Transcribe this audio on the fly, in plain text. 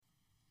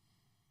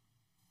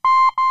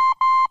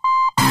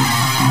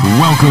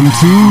Welcome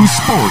to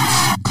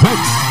Sports,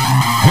 Clicks,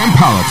 and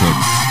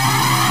Politics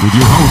with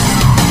your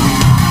hosts,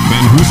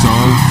 Ben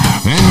Husong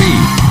and me,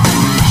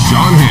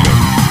 Sean Hannon.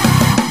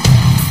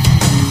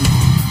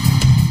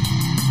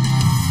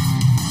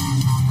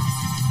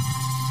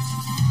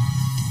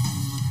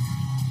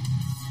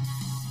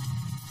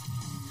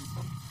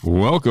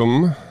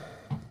 Welcome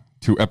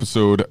to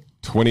episode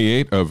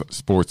 28 of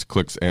Sports,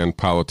 Clicks, and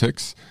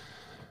Politics.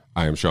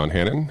 I am Sean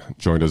Hannon,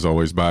 joined as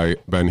always by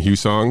Ben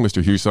Husong.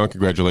 Mr. Husong,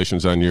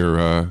 congratulations on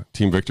your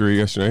team victory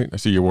yesterday. I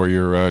see you wore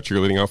your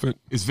cheerleading outfit.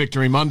 It's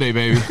Victory Monday,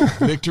 baby.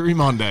 Victory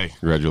Monday.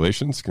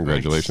 Congratulations.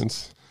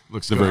 Thanks.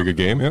 Looks It's a very good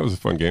game. Yeah, it was a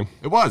fun game.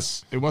 It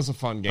was a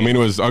fun game. I mean, it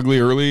was ugly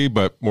early,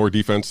 but more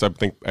defense, I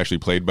think, actually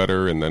played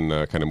better and then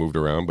kind of moved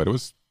around. But it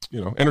was,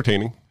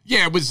 entertaining.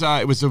 Yeah, it was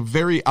a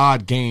very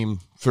odd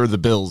game for the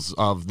Bills.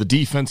 The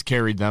defense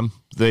carried them.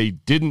 They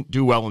didn't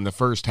do well in the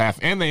first half,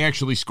 and they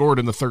actually scored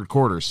in the third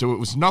quarter. So it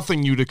was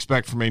nothing you'd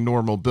expect from a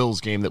normal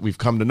Bills game that we've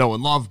come to know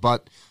and love,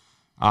 but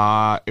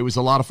it was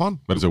a lot of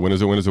fun. But a win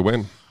is a win is a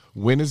win.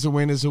 Win is a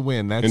win is a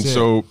win. That's it. And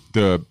so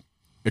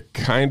it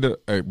kind of,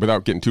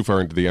 without getting too far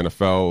into the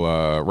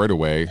NFL right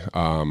away,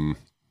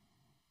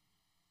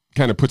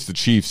 kind of puts the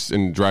Chiefs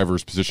in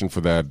driver's position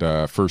for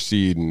that first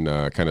seed and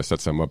kind of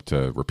sets them up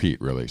to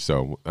repeat, really.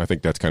 So I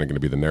think that's kind of going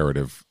to be the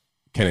narrative.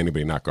 Can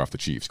anybody knock off the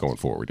Chiefs going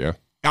forward, yeah?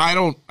 I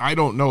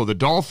don't know. The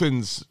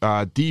Dolphins'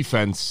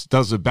 defense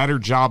does a better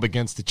job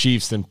against the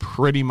Chiefs than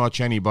pretty much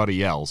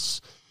anybody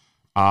else.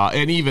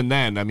 And even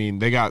then, I mean,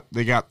 they got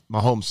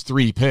Mahomes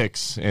 3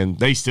 picks, and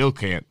they still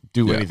can't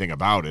do anything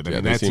about it. I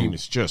mean, that team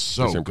is just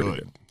so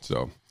good.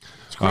 So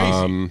it's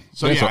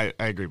crazy.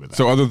 I agree with that.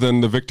 So other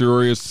than the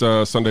victorious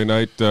Sunday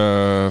night,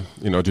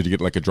 did you get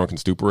like a drunken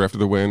stupor after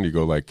the win? You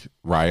go like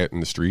riot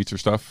in the streets or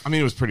stuff? I mean,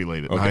 it was pretty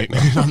late at night.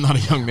 I'm not a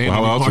young man How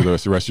anymore. else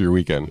was the rest of your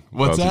weekend?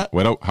 What's that?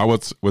 How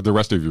else with the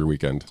rest of your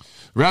weekend?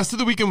 Rest of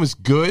the weekend was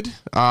good.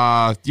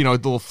 A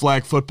little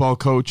flag football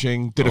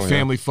coaching. Did a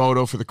family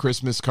photo for the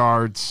Christmas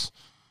cards.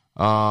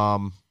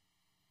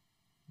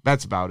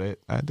 That's about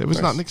it. There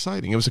was nothing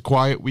exciting. It was a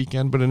quiet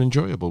weekend, but an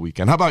enjoyable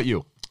weekend. How about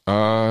you?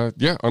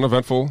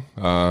 Uneventful.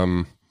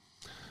 Not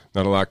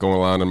a lot going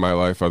on in my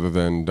life other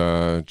than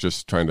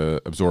just trying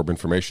to absorb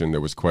information.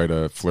 There was quite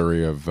a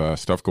flurry of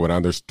stuff going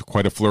on. There's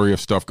quite a flurry of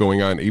stuff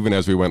going on even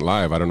as we went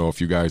live. I don't know if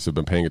you guys have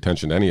been paying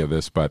attention to any of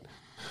this, but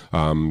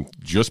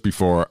just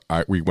before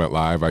we went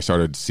live, I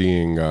started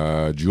seeing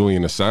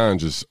Julian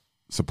Assange is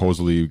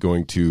supposedly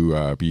going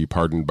to be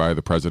pardoned by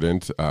the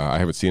president. I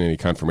haven't seen any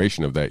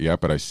confirmation of that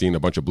yet, but I've seen a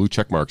bunch of blue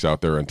check marks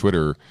out there on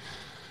Twitter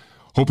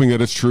hoping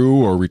that it's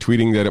true or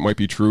retweeting that it might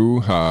be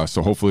true.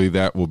 So hopefully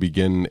that will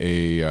begin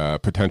a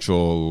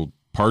potential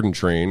pardon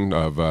train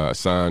of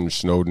Assange,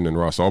 Snowden, and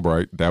Ross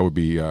Ulbright. That would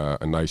be a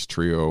nice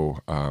trio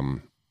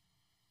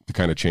to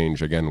kind of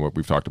change, again, what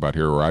we've talked about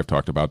here, or I've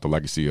talked about, the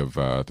legacy of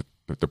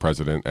the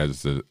president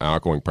as the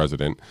outgoing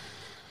president.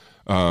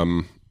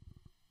 I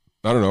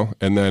don't know.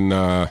 And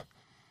then,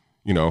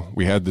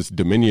 we had this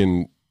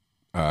Dominion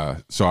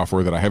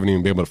software that I haven't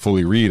even been able to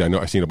fully read. I know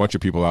I've seen a bunch of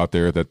people out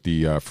there that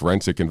the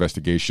forensic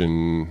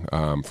investigation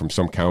from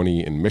some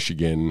county in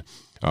Michigan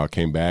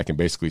came back and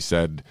basically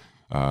said,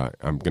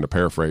 I'm going to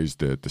paraphrase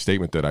the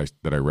statement that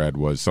I read,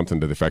 was something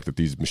to the effect that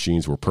these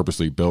machines were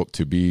purposely built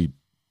to be,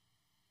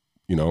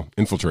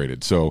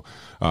 infiltrated. So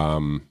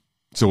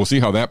we'll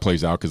see how that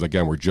plays out, because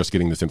again, we're just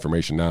getting this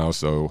information now.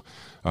 So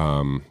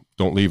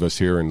don't leave us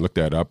here and look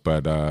that up.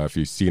 But if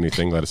you see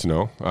anything, let us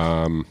know.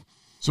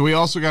 So we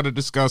also got to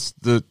discuss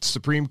the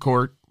Supreme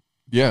Court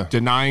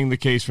denying the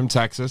case from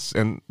Texas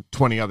and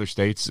 20 other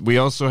states. We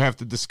also have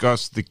to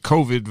discuss the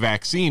COVID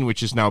vaccine,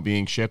 which is now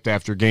being shipped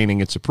after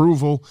gaining its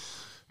approval.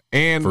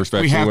 And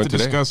we have to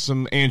discuss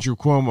some Andrew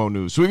Cuomo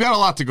news. So we've got a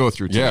lot to go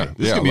through today.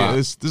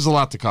 This is a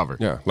lot to cover.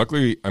 Yeah,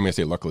 luckily, I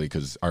say luckily,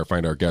 because I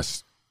find our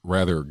guests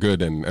rather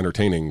good and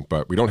entertaining,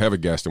 but we don't have a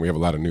guest and we have a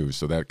lot of news,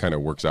 so that kind of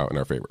works out in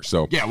our favor.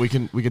 So yeah, we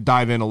can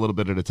dive in a little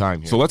bit at a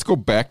time here. So let's go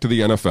back to the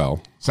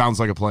NFL. Sounds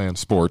like a plan.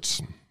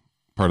 Sports,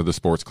 part of the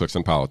Sports, Clicks,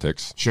 and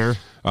Politics. Sure.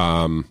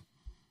 A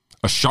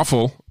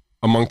shuffle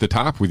among the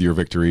top with your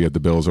victory at the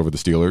Bills over the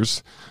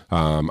Steelers.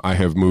 I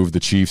have moved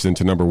the Chiefs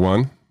into number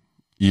 1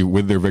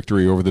 with their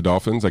victory over the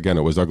Dolphins. Again,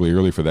 it was ugly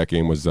early for that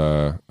game.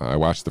 I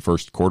watched the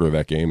first quarter of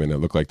that game, and it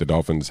looked like the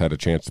Dolphins had a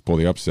chance to pull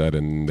the upset,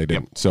 and they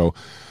didn't. Yep. So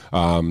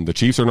the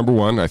Chiefs are number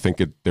 1. I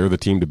think they're the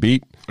team to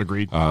beat.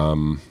 Agreed.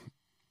 I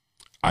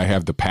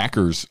have the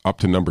Packers up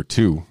to number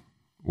 2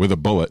 with a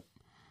bullet.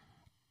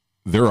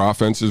 Their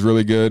offense is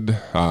really good.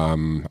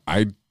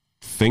 I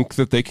think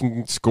that they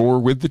can score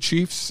with the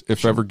Chiefs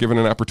if ever given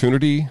an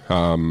opportunity.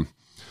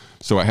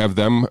 So I have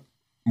them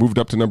moved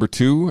up to number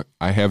 2.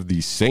 I have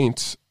the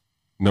Saints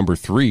number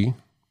 3.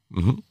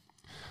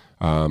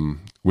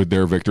 With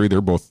their victory.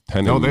 They're both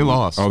 10. No, they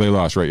lost. Oh, they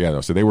lost, right? Yeah.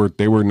 No. So they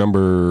were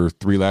number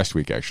 3 last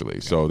week, actually.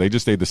 Yeah. So they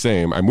just stayed the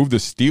same. I moved the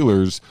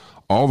Steelers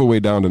all the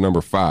way down to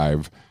number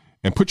 5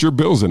 and put your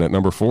Bills in at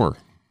number 4.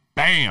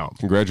 Bam!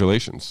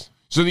 Congratulations.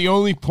 So the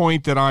only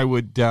point that I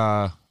would,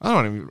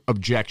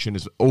 objection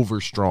is over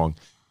strong.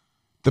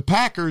 The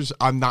Packers,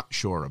 I'm not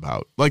sure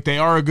about. Like, they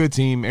are a good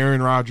team.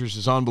 Aaron Rodgers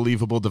is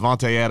unbelievable.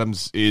 Devontae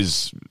Adams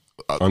is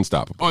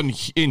unstoppable,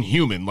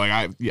 inhuman.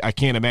 Like, I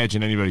can't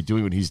imagine anybody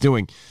doing what he's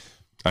doing.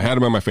 I had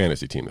him on my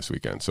fantasy team this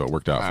weekend, so it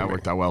worked out for me. It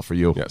worked out well for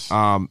you. Yes.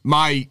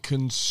 My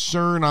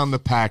concern on the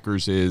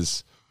Packers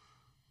is,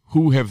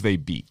 who have they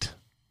beat?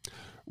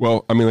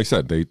 Well, I mean, like I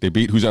said, they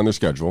beat who's on their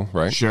schedule,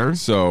 right? Sure.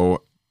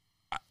 So,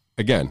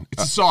 again,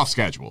 it's a soft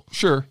schedule.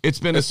 Sure. It's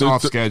been a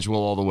soft schedule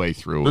all the way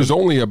through. There's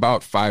only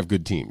about 5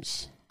 good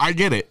teams. I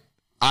get it.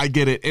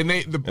 And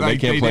they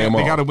can't play them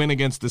all. They got to win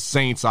against the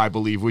Saints, I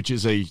believe, which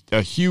is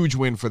a huge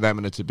win for them,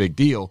 and it's a big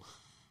deal.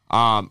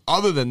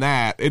 Other than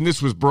that, and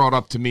this was brought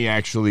up to me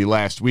actually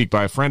last week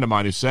by a friend of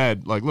mine who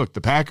said, like, look,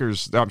 the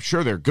Packers, I'm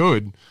sure they're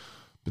good,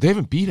 but they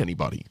haven't beat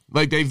anybody.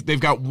 Like, they've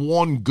got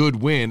one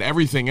good win.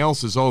 Everything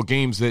else is all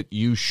games that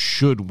you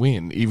should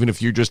win, even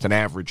if you're just an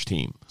average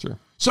team. Sure.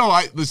 So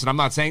listen, I'm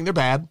not saying they're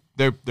bad.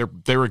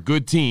 They're a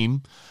good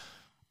team.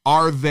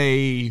 Are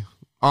they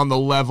on the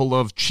level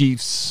of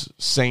Chiefs,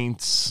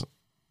 Saints?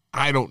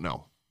 I don't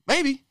know.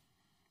 Maybe.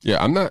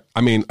 Yeah, I'm not.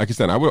 I mean, like I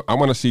said, I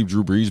want to see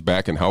Drew Brees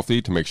back and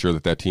healthy to make sure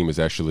that team is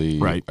actually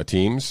a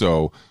team.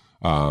 So,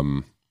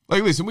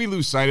 like, listen, we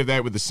lose sight of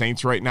that with the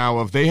Saints right now.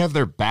 Of they have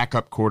their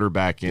backup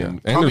quarterback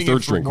in, and their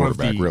third string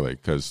quarterback, really,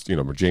 because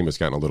Jameis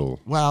gotten a little.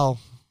 Well,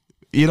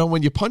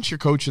 when you punch your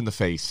coach in the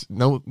face,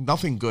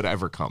 nothing good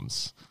ever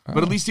comes.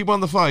 But at least he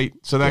won the fight,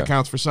 so that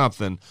counts for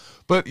something.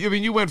 But, I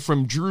mean, you went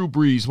from Drew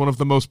Brees, one of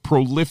the most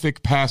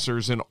prolific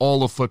passers in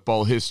all of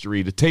football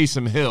history, to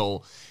Taysom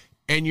Hill,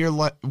 and you're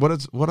like, what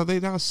are they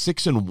now,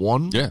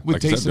 6-1? Yeah,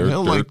 with like Taysom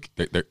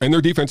Hill, and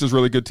their defense is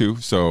really good too.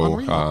 So,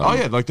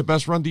 like the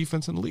best run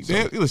defense in the league.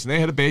 They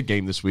had a bad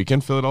game this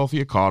weekend.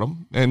 Philadelphia caught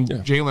them, and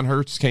Jalen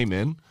Hurts came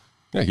in.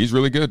 Yeah, he's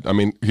really good. I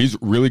mean, he's a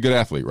really good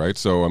athlete, right?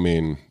 So, I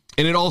mean.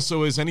 And it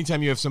also is,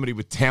 anytime you have somebody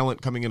with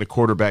talent coming in a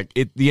quarterback,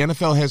 the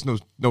NFL has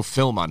no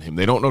film on him.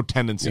 They don't know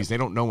tendencies. They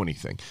don't know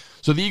anything.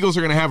 So the Eagles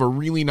are going to have a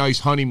really nice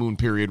honeymoon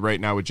period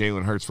right now with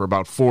Jalen Hurts for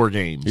about 4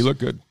 games. He looked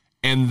good.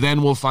 And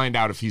then we'll find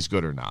out if he's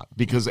good or not.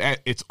 Because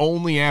it's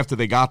only after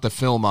they got the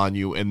film on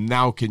you, and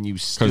now can you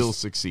still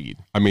succeed.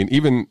 I mean,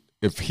 even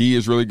if he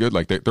is really good,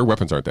 like their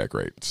weapons aren't that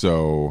great.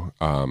 So,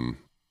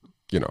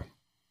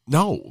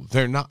 No,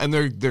 they're not. And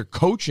their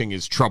coaching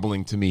is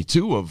troubling to me,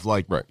 too, of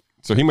like. Right.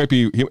 So he might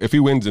be, if he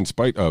wins in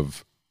spite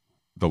of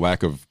the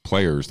lack of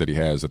players that he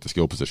has at the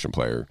skill position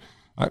player,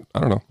 I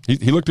don't know.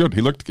 He looked good.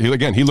 He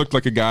looked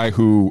like a guy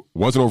who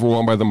wasn't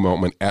overwhelmed by the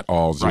moment at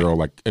all. Zero,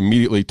 like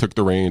immediately took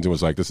the reins and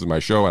was like, this is my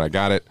show and I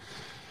got it,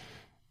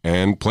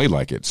 and played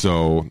like it.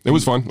 So it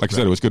was fun. Like I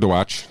said, it was good to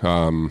watch.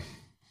 I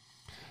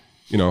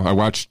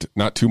watched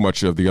not too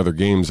much of the other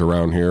games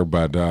around here,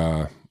 but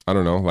I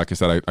don't know. Like I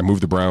said, I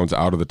moved the Browns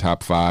out of the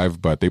top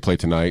 5, but they play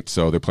tonight,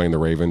 so they're playing the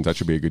Ravens. That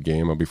should be a good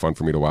game. It'll be fun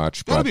for me to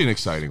watch. That'll be an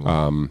exciting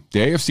one. The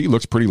AFC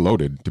looks pretty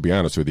loaded, to be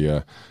honest with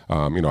you.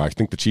 I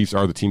think the Chiefs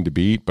are the team to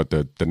beat, but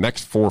the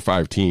next 4 or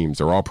 5 teams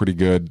are all pretty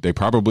good. They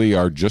probably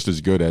are just as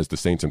good as the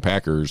Saints and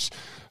Packers.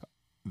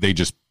 They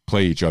just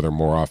play each other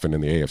more often in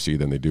the AFC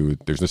than they do.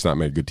 There's just not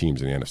many good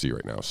teams in the NFC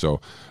right now.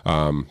 So,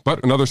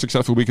 but another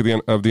successful week of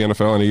the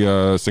NFL.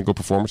 Any single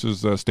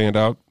performances stand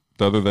out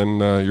other than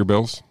your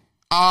Bills?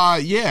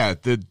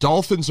 The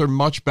Dolphins are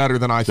much better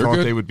than I thought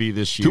they would be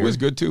this year. Tua is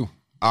good, too.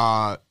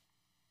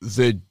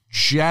 The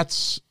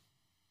Jets,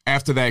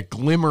 after that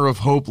glimmer of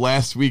hope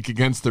last week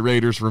against the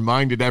Raiders,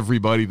 reminded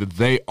everybody that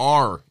they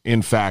are,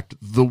 in fact,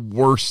 the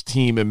worst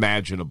team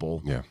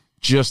imaginable. Yeah.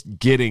 Just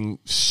getting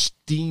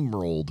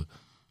steamrolled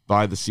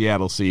by the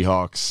Seattle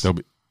Seahawks.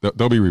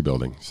 They'll be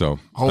rebuilding. So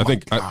I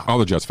think all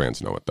the Jets fans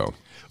know it, though.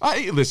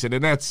 Listen,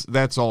 and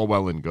that's all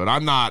well and good. I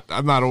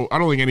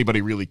don't think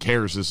anybody really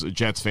cares as a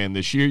Jets fan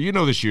this year.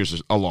 This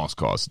year's a lost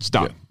cause. It's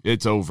done. Yeah.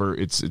 It's over.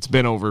 It's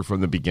been over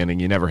from the beginning.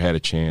 You never had a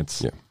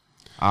chance. Yeah.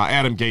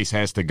 Adam Gase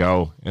has to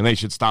go, and they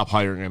should stop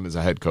hiring him as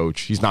a head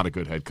coach. He's not a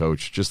good head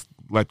coach. Just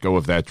let go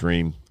of that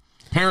dream.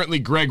 Apparently,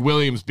 Greg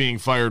Williams being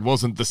fired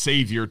wasn't the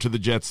savior to the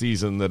Jets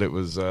season that it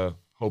was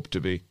hoped to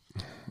be.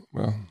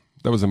 Well,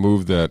 that was a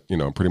move that,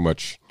 pretty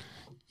much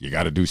you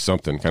got to do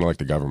something, kind of like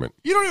the government.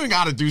 You don't even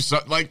got to do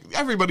something. Like,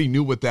 everybody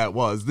knew what that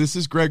was. This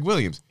is Greg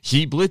Williams.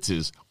 He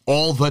blitzes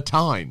all the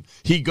time.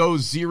 He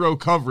goes zero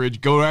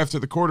coverage, go after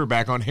the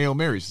quarterback on Hail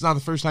Marys. It's not the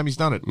first time he's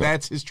done it. No.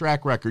 That's his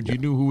track record. Yeah. You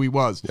knew who he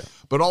was. Yeah.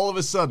 But all of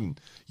a sudden,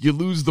 you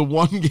lose the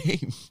one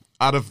game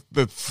out of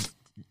the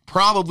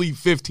probably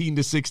 15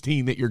 to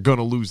 16 that you're going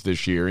to lose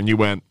this year. And you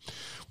went,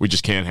 we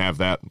just can't have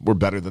that. We're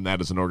better than that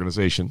as an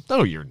organization.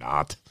 No, you're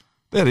not.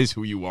 That is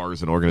who you are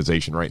as an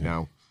organization right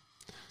now.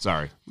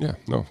 Sorry. Yeah,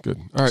 no, good.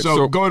 All right.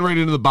 So going right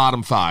into the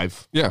bottom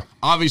 5. Yeah.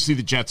 Obviously,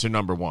 the Jets are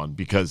number 1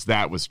 because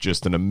that was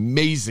just an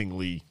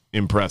amazingly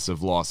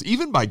impressive loss.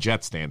 Even by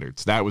Jet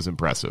standards, that was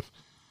impressive.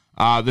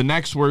 The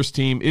next worst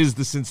team is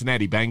the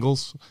Cincinnati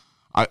Bengals.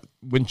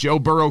 When Joe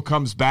Burrow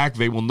comes back,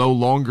 they will no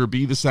longer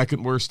be the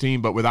second worst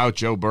team, but without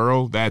Joe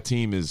Burrow, that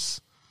team is...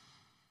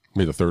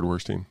 Maybe the third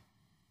worst team.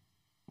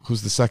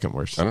 Who's the second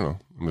worst? I don't know.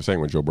 I'm just saying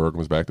when Joe Burrow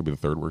comes back, they'll be the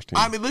third worst team.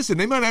 I mean, listen,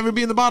 they might not even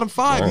be in the bottom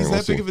 5. He's we'll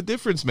that big of a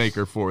difference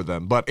maker for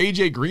them. But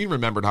A.J. Green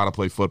remembered how to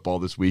play football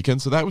this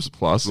weekend, so that was a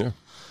plus. Yeah.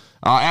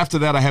 After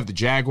that, I have the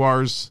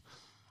Jaguars.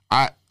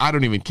 I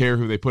don't even care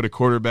who they put at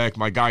quarterback.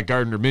 My guy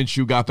Gardner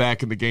Minshew got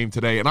back in the game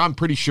today, and I'm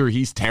pretty sure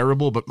he's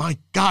terrible, but my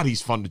God,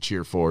 he's fun to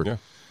cheer for. Yeah.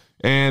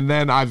 And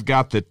then I've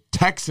got the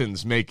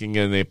Texans making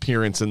an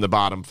appearance in the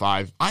bottom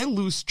 5. I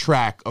lose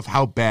track of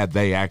how bad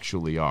they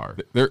actually are.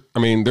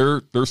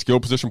 They're skill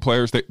position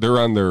players. They're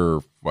on their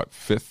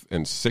 5th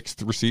and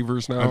 6th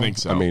receivers now. I think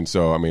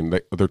so.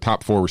 Their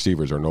top 4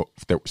 receivers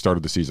that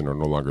started the season are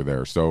no longer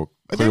there. So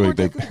clearly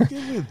they.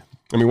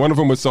 I mean, one of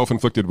them was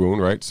self-inflicted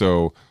wound, right?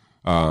 So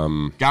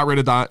got rid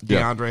of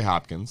DeAndre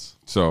Hopkins.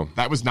 So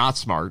that was not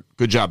smart.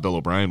 Good job, Bill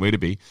O'Brien. Way to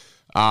be.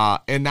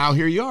 And now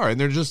here you are, and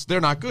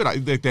they're not good.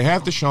 They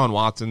have Deshaun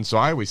Watson, so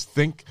I always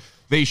think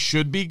they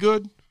should be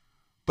good,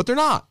 but they're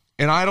not.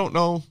 And I don't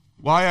know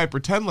why I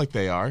pretend like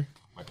they are.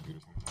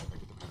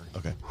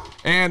 Okay.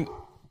 And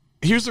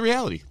here's the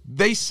reality.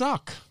 They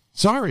suck.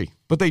 Sorry,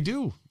 but they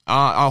do.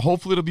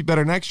 Hopefully it'll be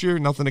better next year.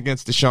 Nothing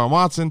against Deshaun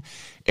Watson.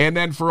 And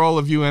then for all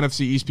of you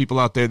NFC East people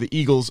out there, the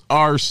Eagles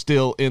are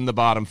still in the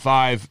bottom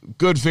 5.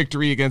 Good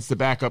victory against the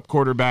backup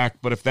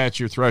quarterback, but if that's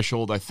your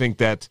threshold, I think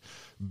that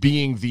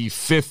being the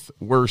 5th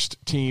worst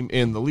team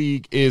in the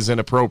league is an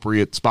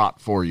appropriate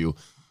spot for you,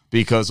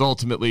 because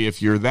ultimately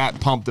if you're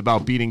that pumped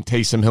about beating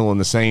Taysom Hill and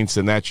the Saints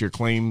and that's your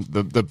claim,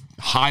 the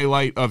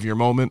highlight of your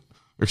moment,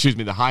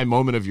 the high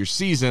moment of your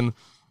season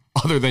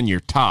other than your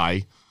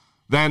tie,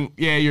 then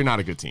yeah, you're not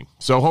a good team.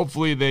 So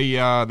hopefully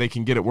they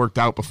can get it worked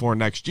out before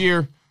next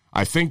year.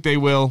 I think they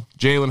will.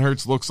 Jalen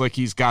Hurts looks like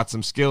he's got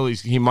some skill.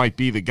 He might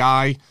be the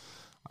guy,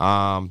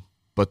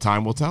 but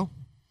time will tell.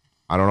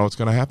 I don't know what's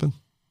going to happen.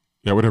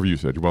 Yeah, whatever you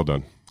said. You're well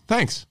done.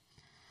 Thanks.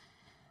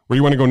 Where do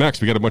you want to go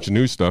next? We got a bunch of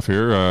news stuff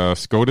here.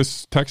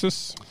 SCOTUS,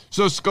 Texas?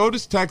 So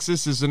SCOTUS,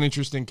 Texas is an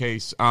interesting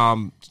case.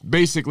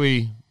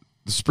 Basically,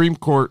 the Supreme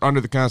Court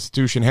under the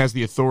Constitution has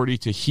the authority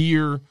to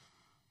hear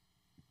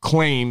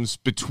claims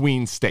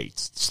between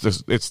states.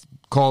 It's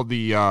called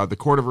the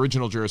Court of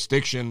Original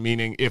Jurisdiction,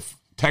 meaning if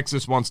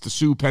Texas wants to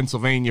sue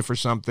Pennsylvania for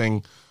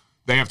something,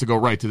 they have to go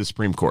right to the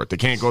Supreme Court. They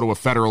can't go to a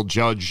federal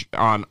judge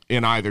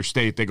in either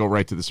state. They go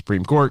right to the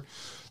Supreme Court.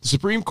 The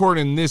Supreme Court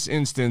in this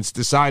instance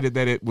decided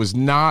that it was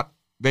not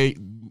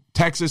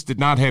Texas did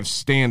not have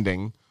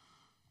standing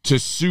to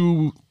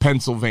sue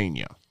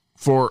Pennsylvania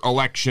for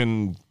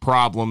election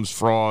problems,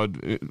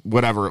 fraud,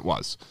 whatever it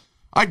was.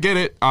 I get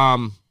it.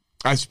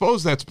 I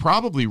suppose that's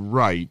probably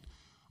right.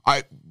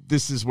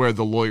 This is where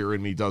the lawyer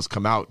in me does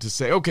come out to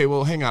say, okay,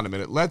 well, hang on a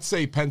minute. Let's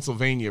say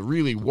Pennsylvania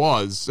really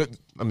was.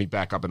 Let me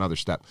back up another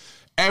step.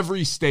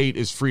 Every state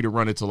is free to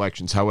run its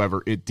elections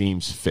however it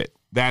deems fit.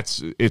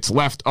 It's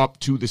left up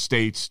to the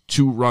states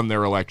to run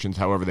their elections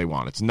however they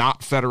want. It's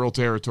not federal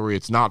territory.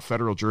 It's not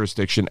federal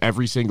jurisdiction.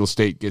 Every single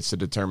state gets to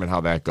determine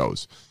how that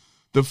goes.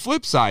 The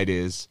flip side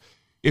is,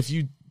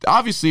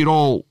 obviously it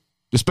all,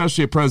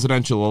 especially a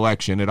presidential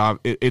election,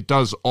 it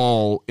does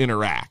all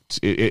interact.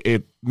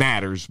 It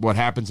matters. What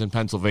happens in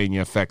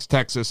Pennsylvania affects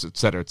Texas, et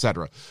cetera, et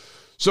cetera.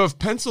 So if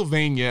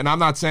Pennsylvania, and I'm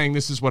not saying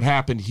this is what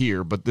happened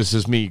here, but this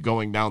is me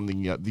going down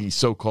the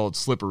so-called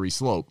slippery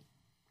slope.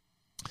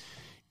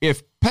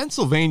 If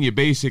Pennsylvania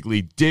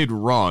basically did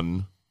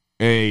run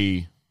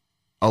a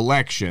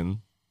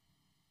election,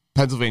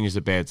 Pennsylvania's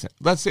a bad.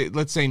 Let's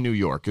say New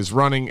York is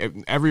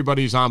running.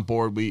 Everybody's on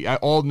board.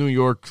 All New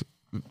York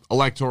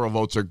electoral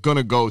votes are going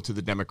to go to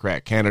the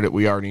Democrat candidate.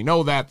 We already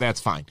know that. That's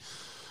fine.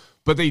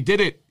 But they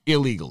did it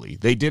illegally.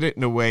 They did it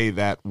in a way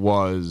that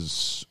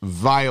was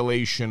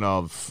violation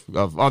of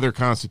other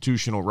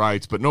constitutional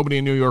rights, but nobody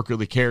in New York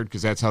really cared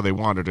because that's how they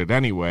wanted it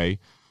anyway.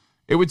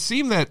 It would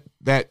seem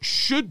that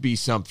should be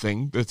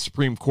something that the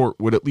Supreme Court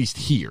would at least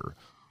hear,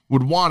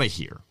 would want to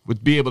hear,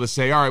 would be able to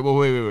say, all right, well,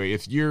 wait.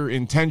 If you're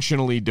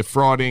intentionally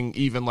defrauding,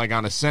 even like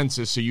on a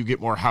census, so you get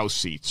more House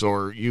seats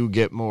or you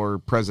get more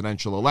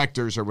presidential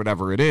electors or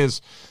whatever it is,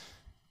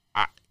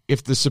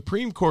 if the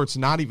Supreme Court's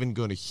not even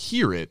going to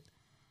hear it,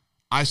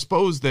 I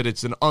suppose that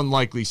it's an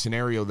unlikely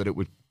scenario that it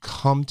would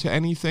come to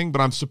anything, but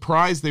I'm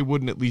surprised they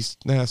wouldn't at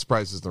least,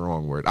 surprised is the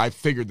wrong word. I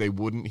figured they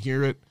wouldn't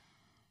hear it,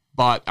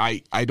 but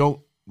I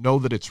don't know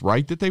that it's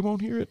right that they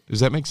won't hear it. Does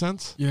that make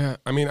sense? Yeah,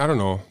 I mean, I don't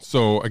know.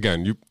 So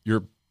again,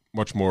 you're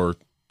much more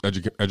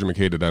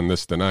educated on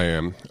this than I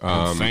am.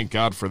 Thank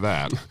God for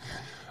that.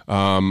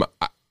 I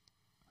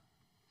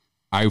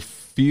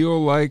feel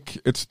like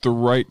it's the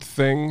right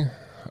thing,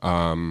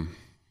 but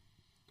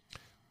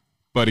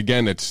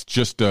again, it's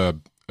just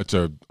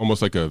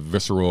almost like a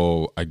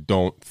visceral. I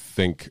don't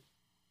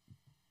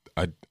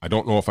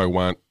know if I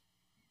want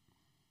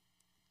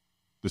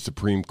the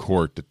Supreme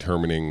Court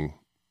determining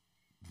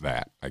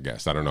that, I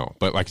guess. I don't know.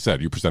 But like I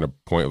said, you present a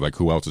point of like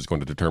who else is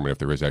going to determine if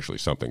there is actually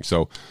something.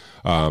 So,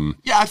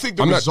 I think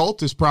the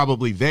result is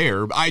probably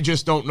there. I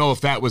just don't know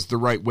if that was the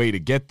right way to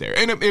get there.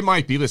 And it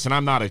might be. Listen,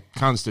 I'm not a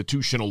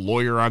constitutional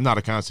lawyer. I'm not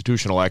a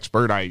constitutional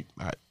expert. I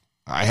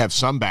have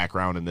some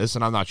background in this,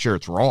 and I'm not sure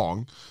it's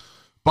wrong.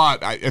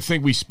 But I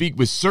think we speak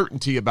with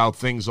certainty about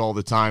things all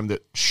the time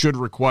that should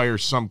require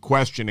some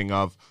questioning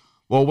of,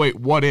 well, wait,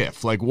 what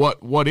if? Like,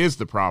 what is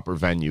the proper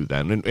venue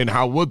then? And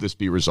how would this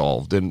be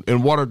resolved?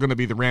 And what are going to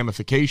be the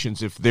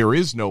ramifications if there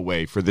is no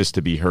way for this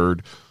to be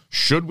heard?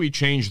 Should we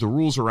change the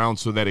rules around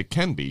so that it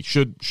can be?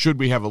 Should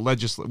we have a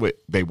legislature?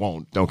 They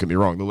won't. Don't get me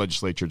wrong. The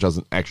legislature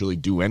doesn't actually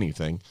do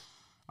anything.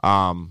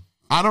 I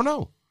don't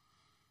know.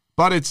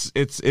 But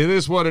it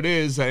is what it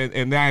is,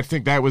 and I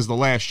think that was the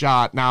last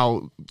shot.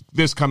 Now,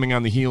 this coming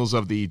on the heels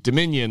of the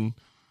Dominion,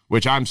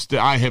 which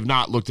I have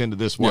not looked into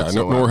this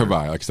whatsoever. Yeah, nor have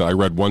I. Like I said, I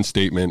read one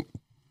statement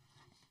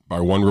by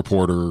one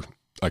reporter.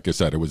 Like I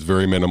said, it was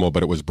very minimal,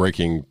 but it was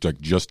breaking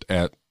like just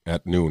at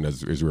noon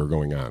as we were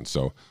going on.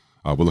 So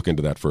we'll look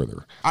into that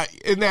further.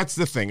 And that's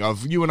the thing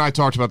of, you and I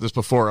talked about this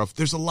before, of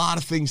there's a lot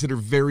of things that are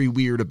very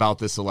weird about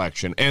this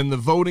election, and the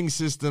voting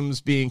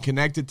systems being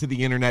connected to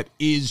the internet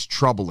is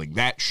troubling.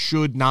 That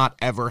should not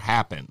ever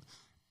happen,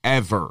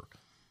 ever.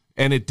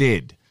 And it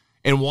did.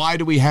 And why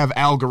do we have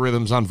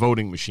algorithms on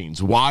voting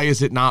machines? Why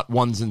is it not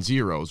ones and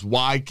zeros?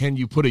 Why can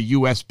you put a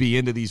USB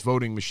into these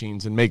voting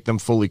machines and make them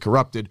fully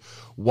corrupted?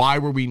 Why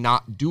were we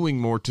not doing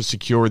more to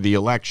secure the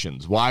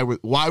elections? Why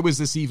was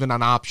this even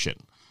an option?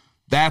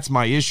 That's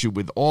my issue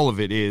with all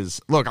of it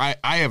is, look, I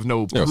have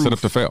no proof. Set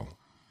up to fail.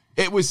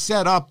 It was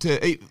set up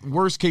to,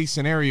 worst case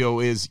scenario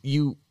is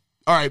all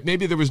right,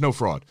 maybe there was no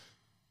fraud.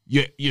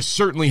 You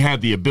certainly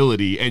had the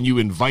ability and you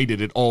invited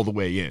it all the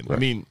way in. Right. I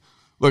mean,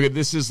 look,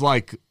 this is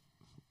like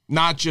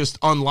not just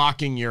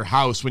unlocking your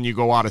house when you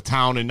go out of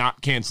town and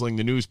not canceling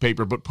the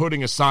newspaper, but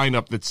putting a sign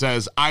up that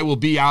says, I will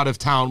be out of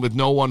town with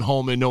no one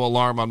home and no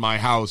alarm on my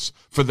house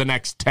for the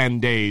next 10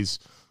 days.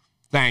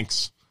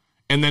 Thanks.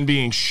 And then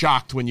being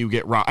shocked when you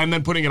get robbed. And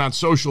then putting it on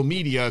social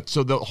media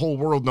so the whole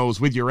world knows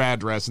with your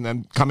address, and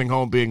then coming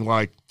home being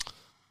like,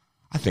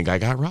 I think I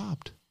got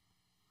robbed.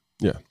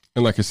 Yeah.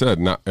 And like I said,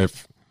 not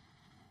if,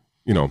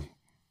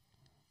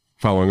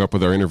 following up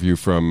with our interview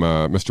from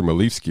Mr.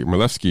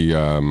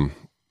 Milevsky,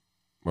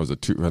 was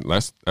it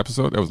last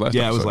episode? It was last episode.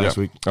 Yeah, it was last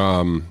week.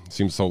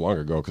 Seems so long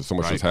ago because so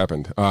much has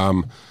happened.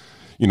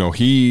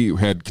 He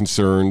had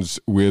concerns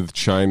with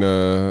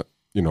China,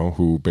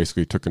 who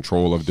basically took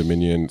control of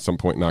Dominion at some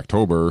point in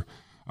October,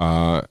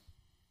 and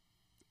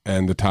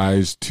the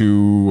ties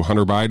to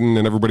Hunter Biden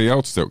and everybody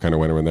else that kind of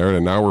went in there.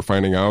 And now we're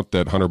finding out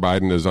that Hunter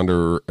Biden is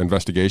under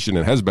investigation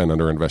and has been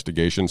under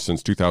investigation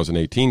since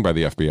 2018 by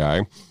the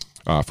FBI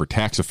for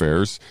tax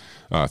affairs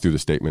through the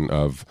statement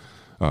of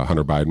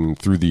Hunter Biden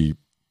through the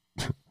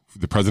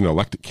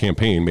president-elect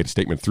campaign made a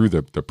statement through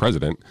the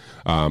president,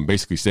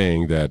 basically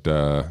saying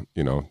that,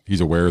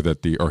 he's aware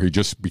that he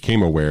just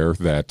became aware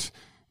that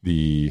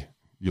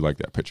you like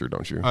that picture,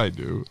 don't you? I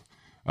do.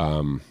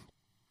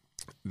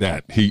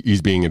 That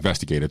he's being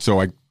investigated. So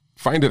I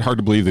find it hard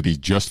to believe that he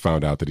just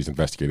found out that he's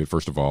investigated,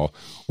 first of all,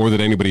 or that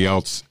anybody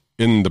else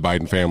in the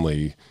Biden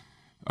family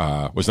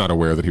was not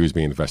aware that he was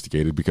being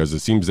investigated, because it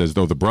seems as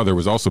though the brother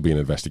was also being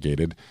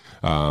investigated.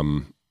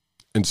 And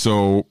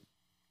so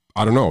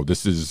I don't know.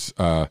 This is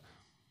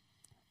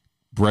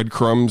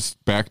breadcrumbs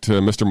back to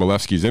Mr.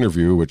 Milevsky's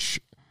interview, which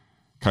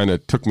kind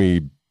of took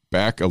me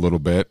back a little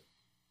bit.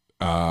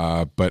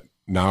 But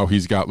now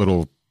he's got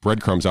little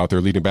breadcrumbs out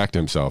there leading back to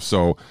himself.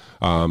 So,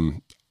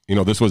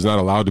 this was not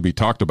allowed to be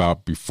talked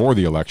about before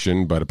the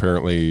election, but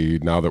apparently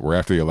now that we're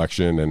after the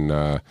election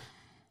and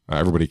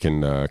everybody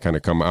can kind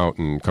of come out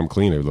and come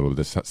clean a little bit.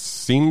 This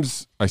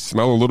seems, I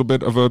smell a little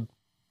bit of a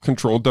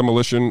controlled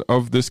demolition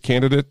of this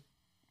candidate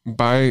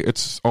by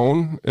its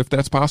own, if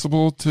that's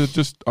possible, to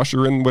just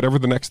usher in whatever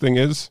the next thing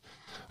is.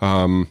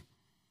 But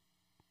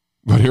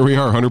here we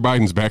are. Hunter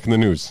Biden's back in the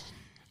news.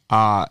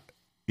 Yeah,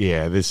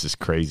 this is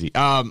crazy.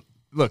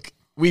 Look,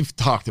 we've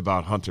talked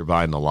about Hunter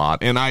Biden a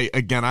lot, and I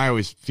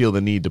always feel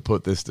the need to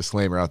put this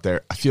disclaimer out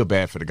there. I feel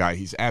bad for the guy.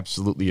 He's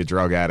absolutely a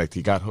drug addict.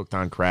 He got hooked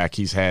on crack.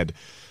 He's had,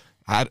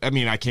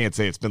 I can't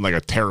say it's been like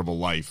a terrible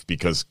life,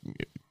 because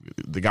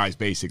the guy's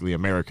basically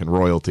American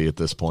royalty at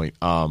this point.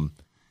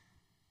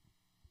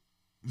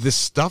 The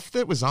stuff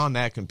that was on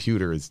that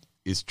computer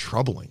is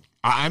troubling.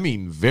 I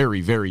mean,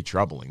 very, very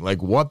troubling.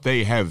 Like what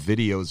they have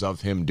videos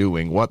of him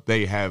doing, what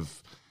they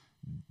have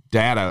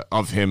data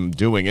of him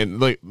doing. And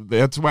like,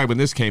 that's why when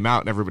this came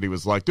out and everybody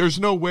was like, there's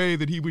no way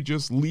that he would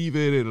just leave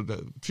it in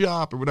a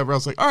shop or whatever. I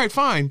was like, all right,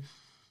 fine.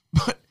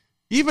 But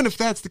even if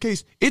that's the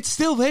case, it's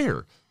still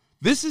there.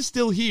 This is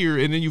still here.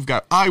 And then you've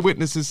got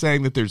eyewitnesses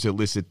saying that there's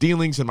illicit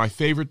dealings. And my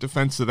favorite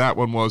defense to that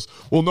one was,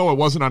 well, no, it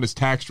wasn't on his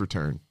tax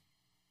return.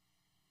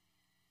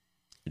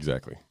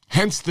 Exactly.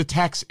 Hence the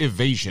tax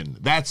evasion.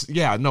 That's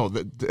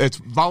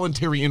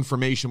voluntary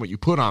information, what you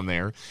put on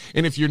there.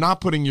 And if you're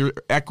not putting your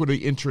equity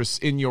interests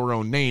in your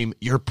own name,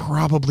 you're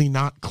probably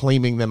not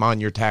claiming them on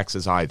your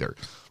taxes either.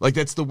 Like,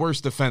 that's the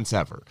worst defense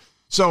ever.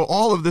 So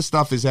all of this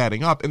stuff is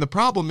adding up. And the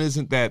problem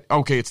isn't that,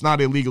 okay, it's not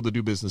illegal to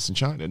do business in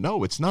China.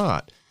 No, it's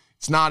not.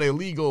 It's not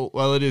illegal.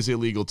 Well, it is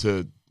illegal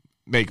to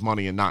make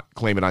money and not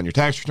claim it on your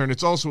tax return.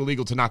 It's also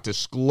illegal to not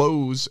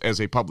disclose as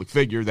a public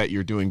figure that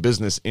you're doing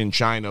business in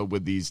China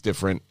with these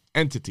different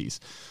entities.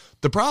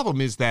 The problem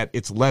is that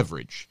it's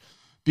leverage.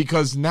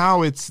 because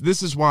now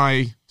this is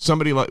why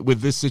somebody like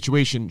with this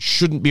situation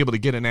shouldn't be able to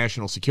get a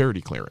national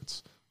security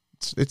clearance.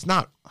 It's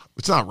not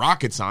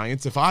rocket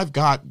science. If I've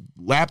got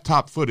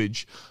laptop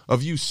footage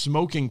of you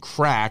smoking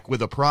crack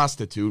with a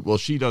prostitute while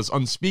she does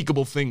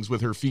unspeakable things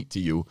with her feet to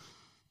you,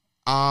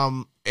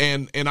 and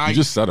I you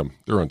just said them.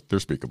 They're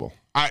speakable.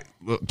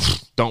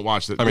 Don't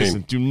watch that.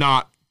 Listen, do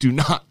not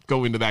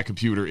go into that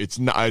computer. It's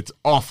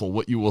awful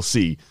what you will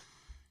see.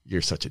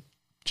 You're such a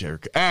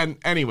jerk. And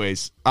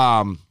anyways,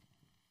 and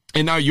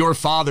now your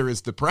father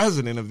is the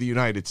president of the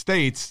United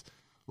States.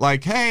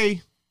 Like,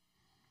 hey,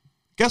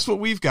 guess what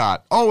we've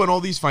got? Oh, and all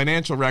these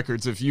financial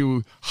records of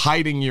you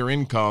hiding your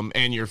income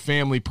and your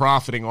family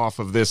profiting off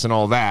of this and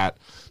all that.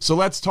 So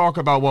let's talk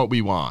about what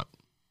we want.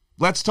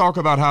 Let's talk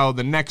about how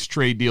the next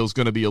trade deal is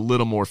going to be a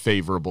little more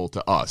favorable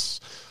to us.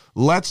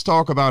 Let's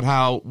talk about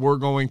how we're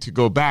going to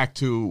go back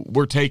to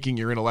we're taking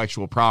your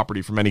intellectual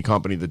property from any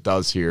company that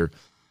does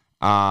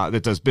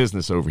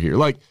business over here.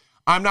 Like,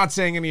 I'm not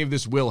saying any of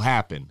this will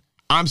happen.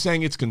 I'm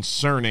saying it's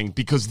concerning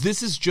because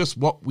this is just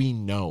what we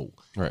know.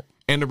 Right.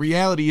 And the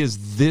reality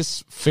is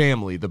this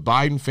family, the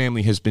Biden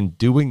family, has been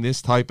doing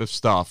this type of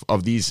stuff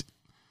of these,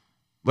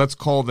 let's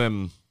call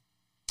them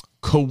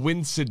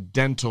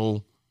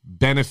coincidental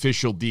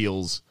beneficial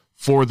deals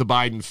for the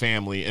Biden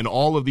family in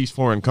all of these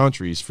foreign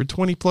countries for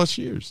 20 plus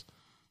years.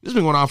 This has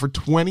been going on for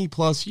 20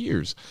 plus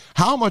years.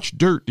 How much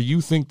dirt do you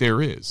think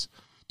there is?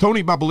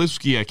 Tony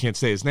Bobulinski, I can't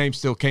say his name,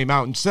 still came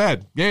out and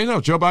said,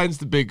 Joe Biden's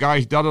the big guy.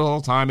 He does it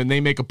all the time. And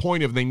they make a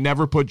point of they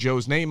never put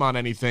Joe's name on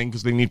anything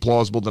because they need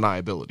plausible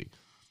deniability.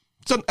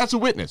 So that's a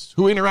witness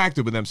who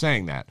interacted with them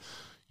saying that.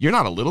 You're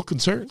not a little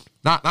concerned?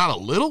 Not a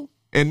little?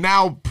 And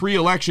now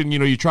pre-election,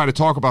 you try to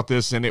talk about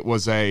this and it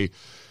was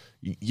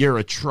you're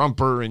a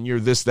Trumper and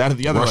you're this, that, or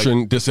the other.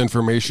 Russian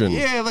disinformation.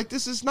 Yeah, like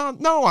this is not,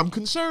 no, I'm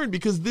concerned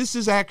because this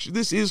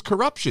is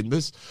corruption.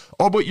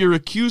 All what you're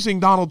accusing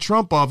Donald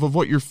Trump of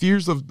what your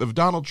fears of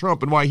Donald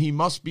Trump and why he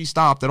must be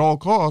stopped at all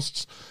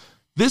costs,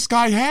 this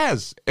guy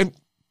has, and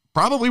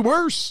probably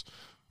worse.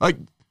 Like,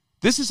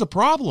 this is a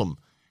problem.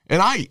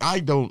 And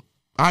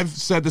I've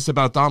said this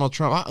about Donald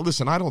Trump.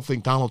 Listen, I don't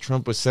think Donald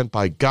Trump was sent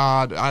by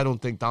God. I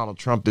don't think Donald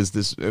Trump is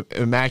this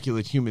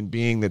immaculate human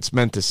being that's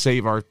meant to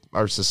save our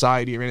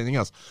society or anything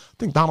else. I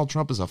think Donald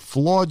Trump is a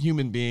flawed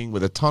human being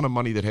with a ton of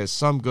money that has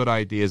some good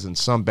ideas and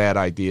some bad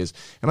ideas.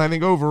 And I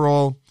think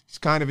overall, he's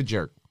kind of a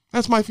jerk.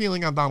 That's my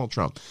feeling on Donald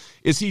Trump.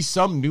 Is he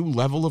some new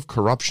level of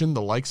corruption,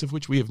 the likes of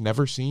which we have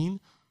never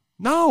seen?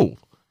 No.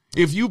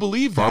 If you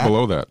believe that. Far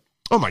below that.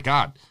 Oh, my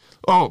God.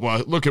 Oh,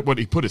 well, look at what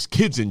he put his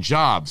kids in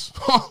jobs.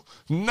 Oh,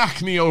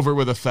 knock me over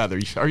with a feather.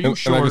 Are you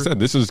sure? And like I said,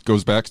 this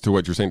goes back to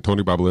what you're saying.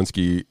 Tony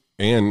Bobulinski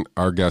and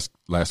our guest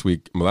last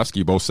week,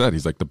 Milevsky, both said,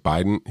 he's like,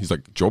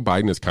 Joe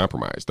Biden is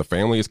compromised. The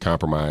family is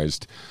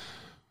compromised.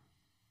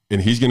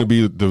 And he's going to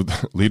be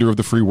the leader of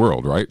the free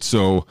world, right?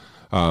 So,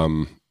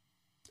 and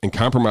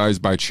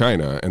compromised by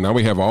China. And now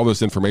we have all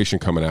this information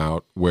coming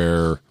out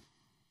where,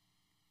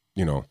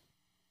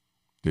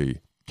 the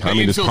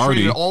Communist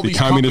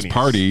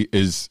Party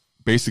is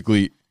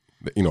basically,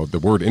 the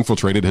word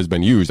infiltrated has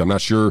been used. I'm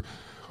not sure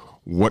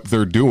what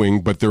they're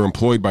doing, but they're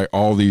employed by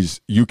all these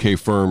UK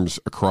firms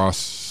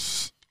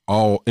across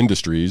all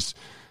industries.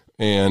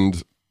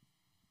 And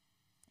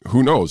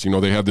who knows?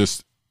 They have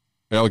this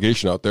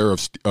allegation out there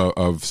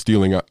of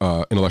stealing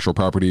intellectual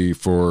property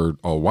for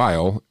a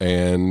while,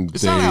 and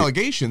it's not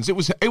allegations. It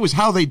was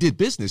how they did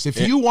business. If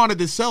you wanted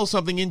to sell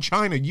something in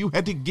China, you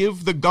had to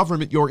give the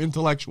government your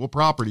intellectual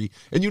property,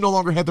 and you no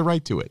longer had the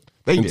right to it.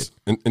 They did,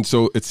 and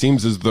so it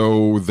seems as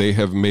though they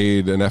have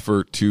made an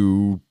effort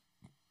to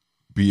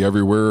be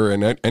everywhere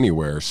and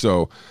anywhere.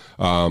 So,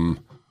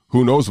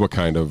 who knows what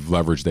kind of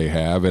leverage they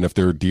have, and if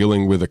they're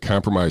dealing with a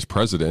compromised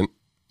president,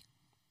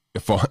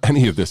 if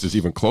any of this is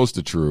even close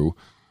to true.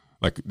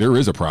 Like, there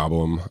is a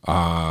problem. Like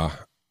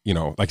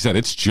I said,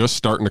 it's just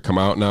starting to come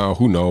out now.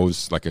 Who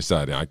knows? Like I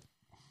said,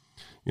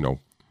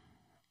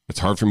 it's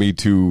hard for me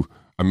to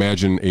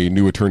imagine a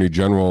new attorney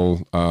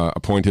general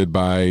appointed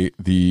by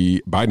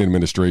the Biden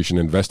administration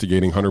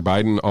investigating Hunter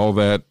Biden all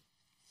that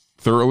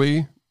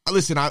thoroughly.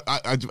 Listen, I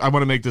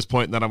want to make this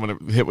point, and then I'm going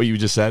to hit what you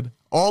just said.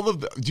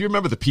 Do you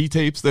remember the P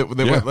tapes that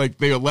went,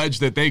 they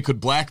alleged that they could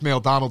blackmail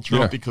Donald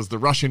Trump because the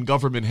Russian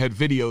government had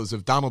videos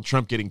of Donald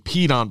Trump getting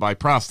peed on by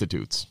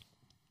prostitutes?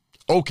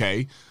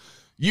 Okay,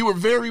 you were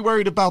very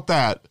worried about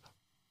that,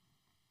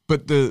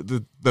 but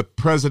the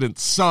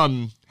president's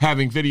son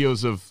having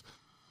videos of,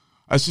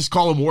 let's just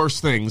call them worse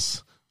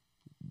things,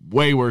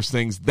 way worse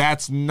things,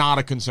 that's not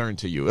a concern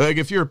to you. Like,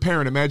 if you're a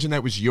parent, imagine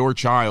that was your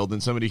child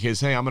and somebody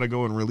says, hey, I'm going to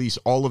go and release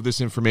all of this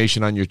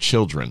information on your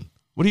children.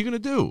 What are you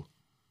going to do?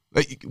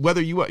 Like,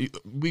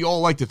 we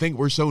all like to think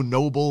we're so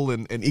noble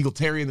and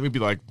egalitarian that we'd be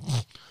like,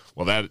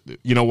 well, that,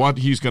 you know what,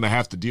 he's going to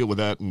have to deal with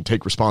that and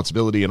take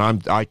responsibility,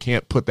 and I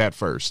can't put that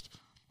first.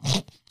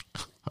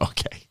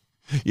 Okay.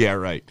 Yeah,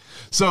 right.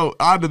 So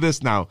on to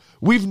this now.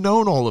 We've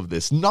known all of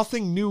this.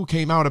 Nothing new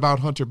came out about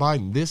Hunter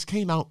Biden. This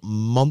came out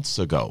months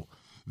ago.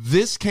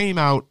 This came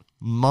out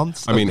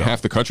months I mean, ago.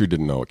 half the country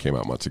didn't know it came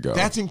out months ago.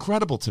 That's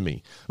incredible to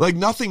me. Like,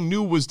 nothing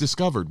new was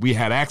discovered. We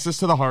had access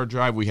to the hard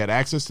drive. We had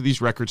access to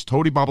these records.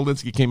 Tony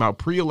Bobulinski came out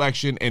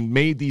pre-election and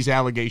made these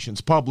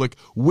allegations public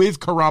with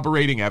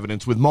corroborating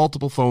evidence, with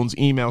multiple phones,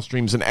 email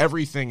streams, and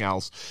everything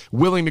else,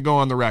 willing to go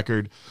on the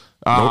record.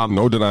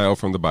 No denial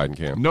from the Biden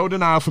camp. No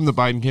denial from the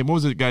Biden camp. What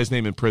was the guy's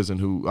name in prison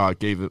who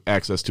gave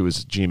access to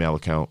his Gmail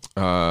account?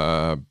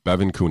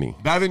 Bevan Cooney.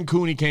 Bevan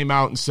Cooney came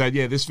out and said,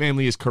 yeah, this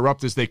family is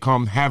corrupt as they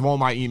come. Have all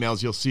my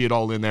emails. You'll see it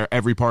all in there.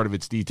 Every part of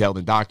it's detailed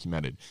and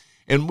documented.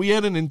 And we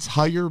had an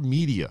entire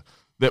media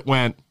that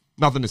went,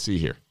 nothing to see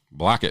here.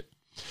 Block it.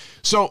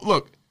 So,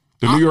 look.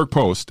 The New York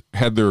Post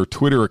had their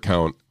Twitter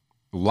account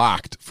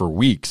locked for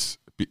weeks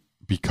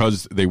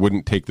because they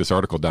wouldn't take this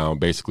article down,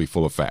 basically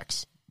full of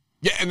facts.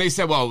 Yeah, and they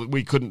said, well,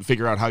 we couldn't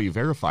figure out how you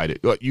verified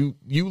it.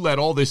 You let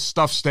all this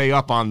stuff stay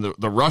up on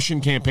the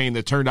Russian campaign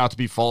that turned out to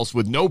be false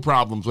with no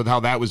problems with how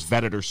that was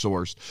vetted or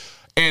sourced.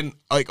 And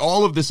like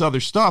all of this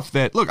other stuff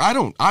that, look,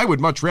 I would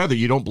much rather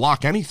you don't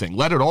block anything.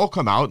 Let it all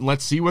come out and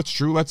let's see what's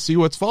true. Let's see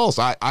what's false.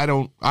 I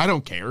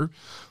don't care.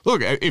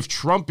 Look, if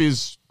Trump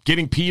is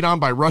getting peed on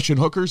by Russian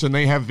hookers and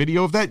they have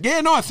video of that, yeah,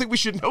 no, I think we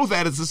should know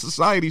that as a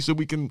society so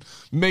we can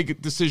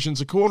make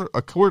decisions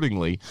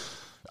accordingly.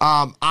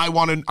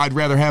 I'd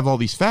rather have all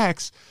these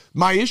facts.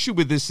 My issue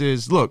with this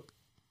is, look,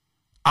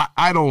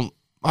 I don't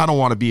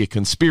want to be a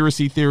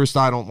conspiracy theorist.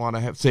 I don't want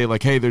to say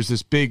like, hey, there's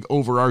this big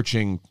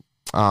overarching,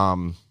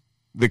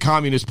 the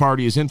Communist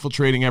Party is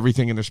infiltrating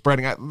everything and they're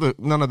spreading.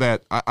 None of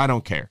that. I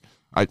don't care.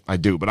 I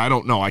do, but I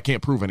don't know. I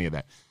can't prove any of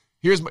that.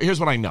 Here's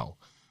what I know.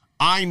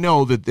 I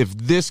know that if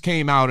this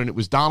came out and it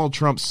was Donald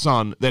Trump's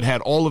son that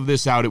had all of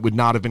this out, it would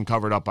not have been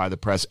covered up by the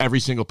press. Every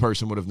single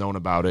person would have known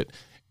about it.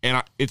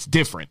 And it's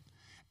different.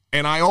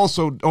 And I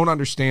also don't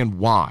understand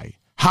why.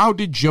 How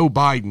did Joe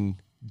Biden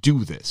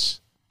do this?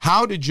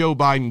 How did Joe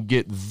Biden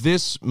get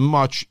this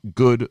much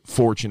good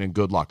fortune and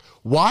good luck?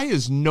 Why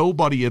is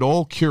nobody at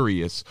all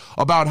curious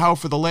about how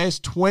for the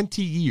last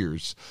 20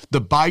 years,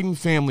 the Biden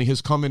family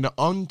has come into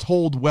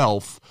untold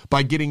wealth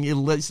by getting, I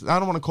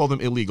don't want to call them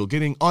illegal,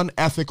 getting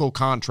unethical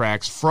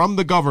contracts from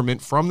the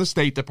government, from the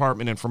State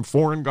Department, and from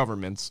foreign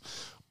governments,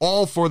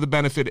 all for the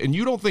benefit. And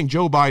you don't think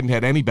Joe Biden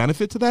had any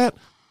benefit to that?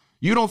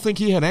 You don't think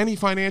he had any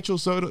financial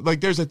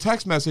like there's a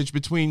text message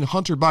between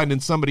Hunter Biden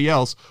and somebody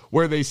else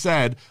where they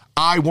said,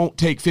 I won't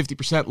take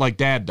 50% like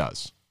dad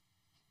does.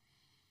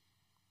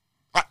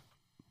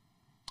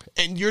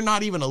 And you're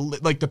not even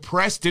like the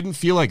press didn't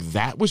feel like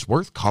that was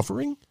worth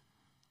covering.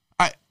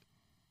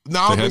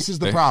 This is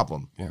the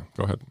problem. Yeah,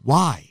 go ahead.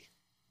 Why?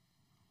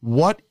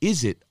 What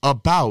is it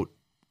about?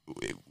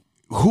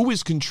 Who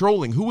is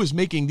controlling? Who is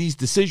making these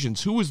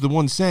decisions? Who is the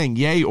one saying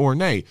yay or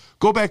nay?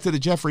 Go back to the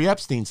Jeffrey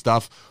Epstein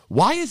stuff.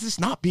 Why is this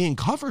not being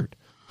covered?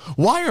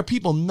 Why are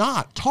people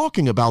not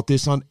talking about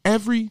this on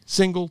every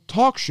single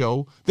talk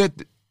show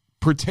that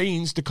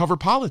pertains to cover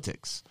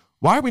politics?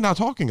 Why are we not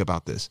talking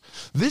about this?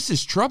 This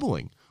is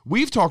troubling.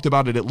 We've talked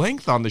about it at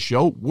length on the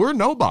show. We're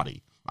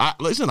nobody.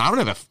 Listen, I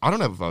don't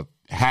have a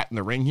hat in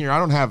the ring here. I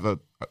don't have a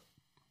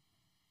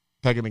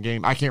peg in the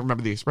game. I can't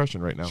remember the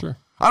expression right now. Sure.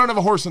 I don't have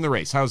a horse in the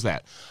race. How's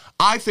that?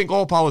 I think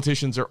all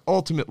politicians are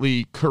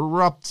ultimately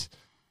corrupt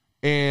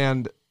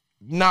and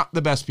not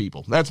the best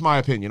people. That's my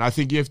opinion. I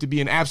think you have to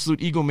be an absolute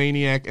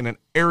egomaniac and an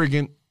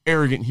arrogant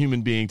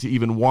human being to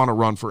even want to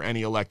run for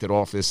any elected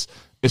office,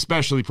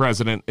 especially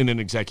president in an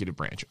executive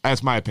branch.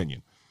 That's my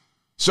opinion.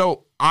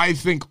 So I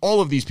think all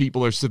of these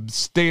people are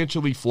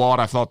substantially flawed.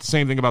 I thought the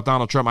same thing about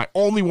Donald Trump. My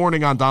only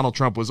warning on Donald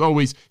Trump was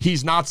always,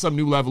 he's not some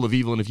new level of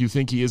evil, and if you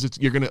think he is,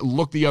 you're going to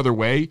look the other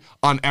way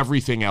on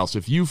everything else.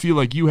 If you feel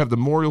like you have the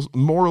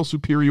moral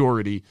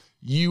superiority,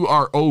 you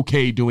are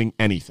okay doing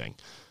anything.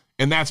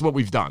 And that's what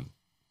we've done.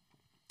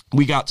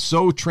 We got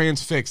so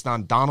transfixed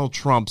on Donald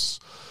Trump's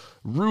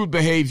rude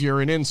behavior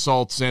and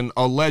insults and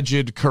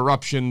alleged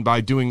corruption by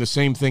doing the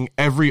same thing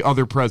every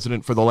other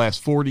president for the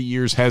last 40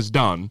 years has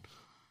done,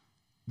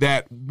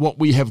 that what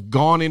we have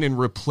gone in and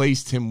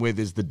replaced him with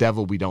is the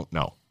devil we don't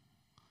know.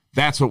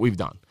 That's what we've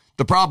done.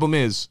 The problem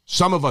is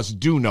some of us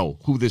do know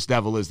who this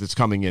devil is that's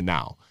coming in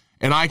now.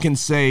 And I can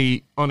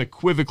say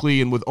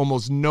unequivocally and with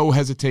almost no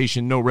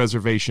hesitation, no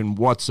reservation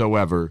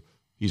whatsoever,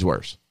 he's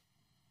worse.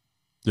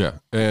 Yeah.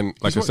 And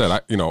like I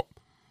said,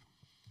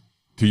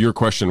 to your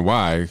question,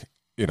 why,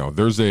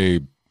 there's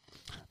a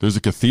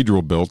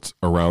cathedral built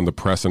around the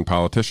press and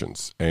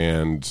politicians,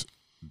 and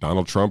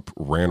Donald Trump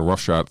ran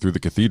roughshod through the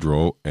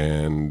cathedral,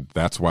 and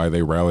that's why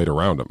they rallied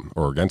around him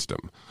or against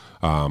him,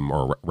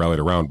 or rallied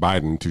around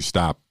Biden to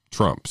stop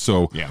Trump.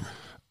 So, yeah,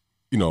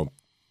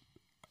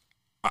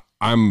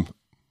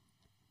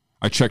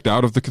 I checked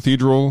out of the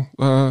cathedral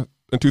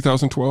in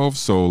 2012.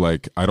 So,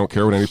 like, I don't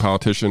care what any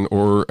politician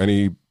or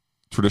any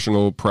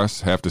traditional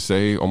press have to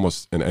say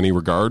almost in any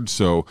regard.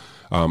 So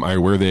I'm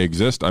aware they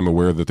exist. I'm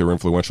aware that they're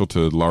influential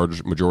to the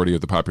large majority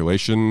of the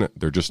population.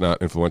 They're just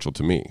not influential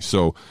to me.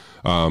 So,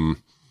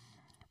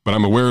 but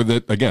I'm aware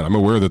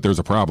that there's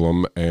a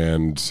problem,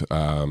 and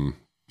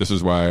this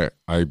is why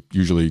I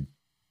usually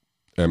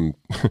am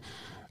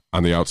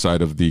on the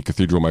outside of the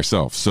cathedral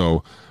myself.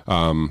 So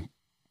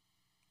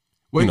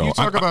When you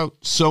talk about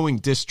sowing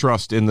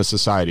distrust in the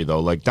society, though,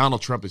 like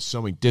Donald Trump is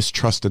sowing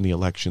distrust in the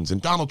elections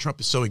and Donald Trump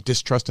is sowing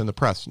distrust in the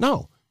press.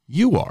 No,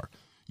 you are.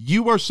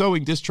 You are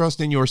sowing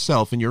distrust in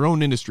yourself, in your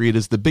own industry. It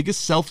is the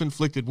biggest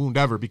self-inflicted wound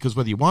ever because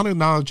whether you want to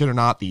acknowledge it or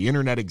not, the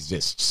internet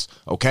exists,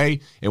 okay?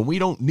 And we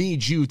don't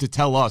need you to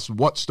tell us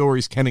what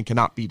stories can and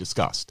cannot be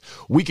discussed.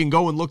 We can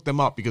go and look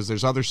them up because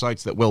there's other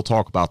sites that will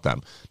talk about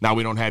them. Now,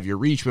 we don't have your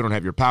reach, we don't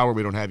have your power,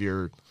 we don't have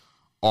your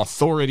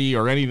authority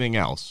or anything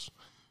else.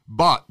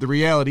 But the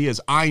reality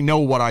is I know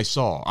what I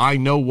saw. I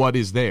know what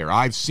is there.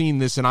 I've seen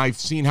this and I've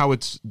seen how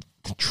it's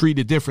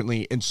treated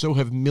differently, and so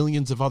have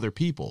millions of other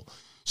people.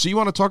 So you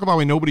want to talk about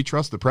why nobody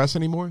trusts the press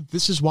anymore?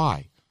 This is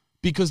why.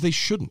 Because they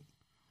shouldn't.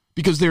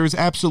 Because there is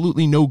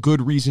absolutely no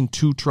good reason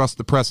to trust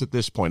the press at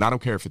this point. I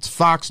don't care if it's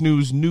Fox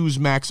News,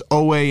 Newsmax,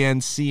 OAN,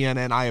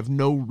 CNN. I have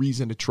no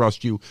reason to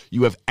trust you.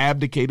 You have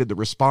abdicated the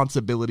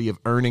responsibility of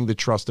earning the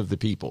trust of the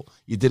people.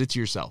 You did it to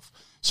yourself.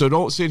 So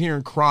don't sit here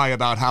and cry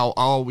about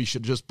how, we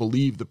should just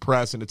believe the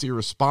press and it's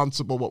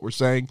irresponsible what we're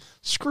saying.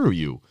 Screw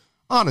you.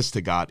 Honest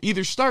to God,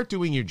 either start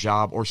doing your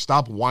job or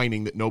stop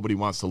whining that nobody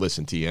wants to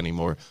listen to you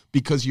anymore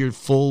because you're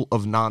full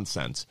of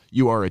nonsense.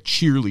 You are a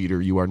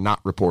cheerleader. You are not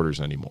reporters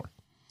anymore.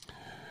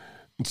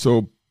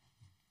 So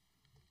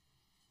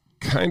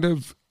kind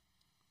of,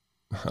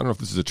 I don't know if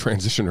this is a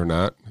transition or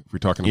not. If we're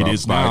talking about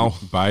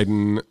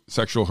Biden,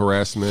 sexual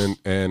harassment,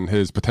 and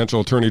his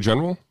potential attorney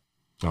general.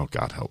 Oh,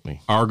 God help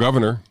me. Our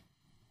governor.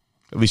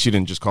 At least you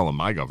didn't just call him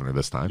my governor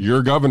this time.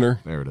 Your governor.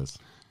 There it is.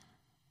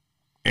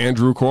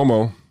 Andrew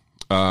Cuomo.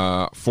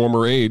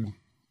 Former aide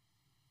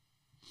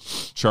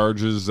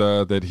charges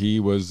that he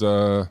was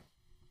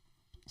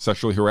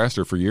sexually harassed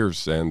her for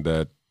years and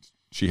that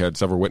she had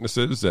several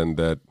witnesses and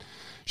that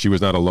she was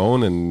not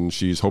alone and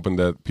she's hoping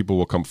that people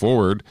will come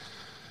forward.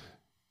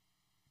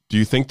 Do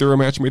you think they're a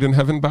match made in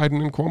heaven,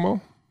 Biden and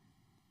Cuomo?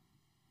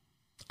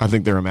 I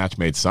think they're a match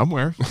made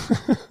somewhere.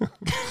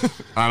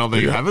 I don't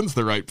think heaven's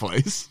the right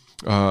place.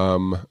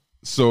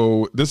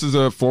 So this is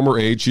a former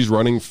aide. She's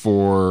running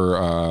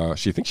for,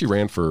 she thinks she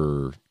ran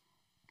for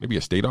maybe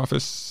a state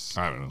office.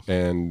 I don't know.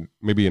 And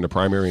maybe in a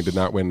primary and did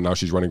not win. Now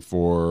she's running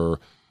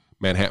for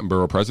Manhattan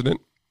Borough President.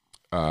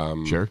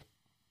 Sure.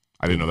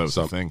 I didn't know that was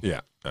a thing.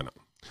 Yeah, I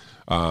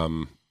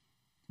know.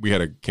 We had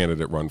a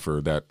candidate run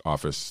for that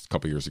office a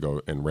couple years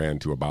ago and ran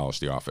to abolish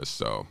the office.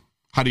 So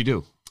how'd he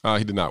do?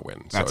 He did not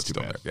win. So That's it's too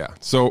still bad. there. Yeah.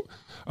 So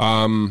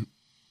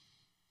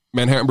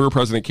Manhattan Borough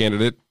President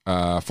candidate,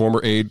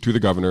 former aide to the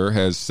governor,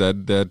 has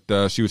said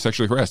that she was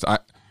sexually harassed.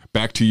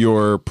 Back to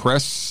your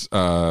press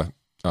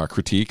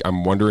critique,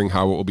 I'm wondering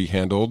how it will be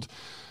handled.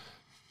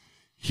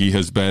 He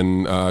has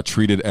been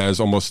treated as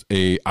almost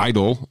a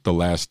idol the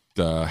last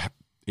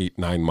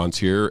 8-9 months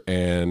here,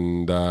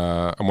 and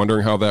I'm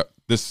wondering how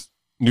this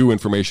new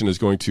information is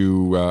going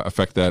to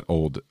affect that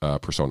old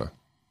persona.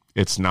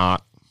 It's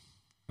not.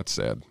 That's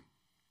sad.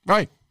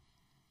 Right.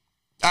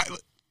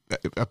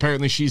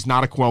 Apparently she's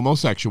not a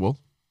Cuomo-sexual,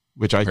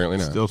 which I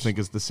still think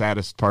is the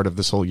saddest part of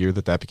this whole year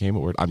that became a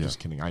word. I'm just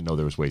kidding. I know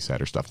there was way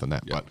sadder stuff than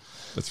that. Yeah, but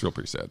that's real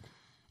pretty sad.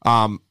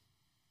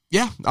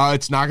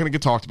 It's not going to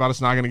get talked about.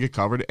 It's not going to get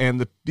covered.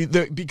 And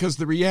because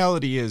the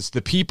reality is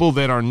the people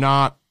that are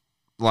not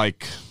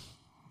like,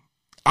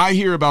 I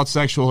hear about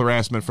sexual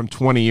harassment from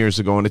 20 years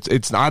ago, and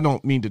it's. I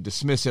don't mean to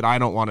dismiss it. I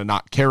don't want to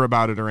not care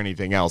about it or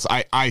anything else.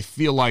 I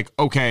feel like,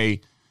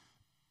 okay,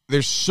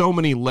 there's so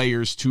many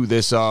layers to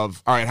this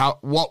of, all right,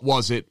 what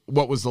was it?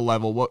 What was the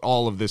level? What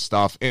all of this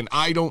stuff? And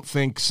I don't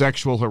think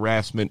sexual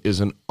harassment is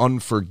an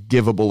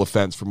unforgivable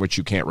offense from which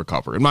you can't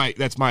recover.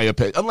 That's my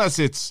opinion. Unless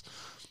it's,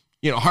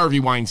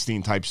 Harvey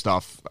Weinstein type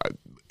stuff.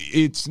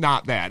 It's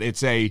not that.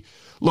 It's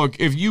look,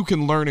 if you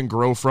can learn and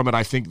grow from it,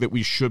 I think that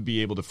we should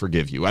be able to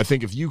forgive you. I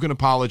think if you can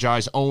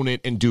apologize, own it,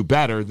 and do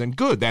better, then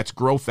good. That's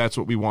growth. That's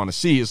what we want to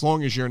see. As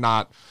long as you're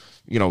not,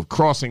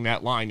 crossing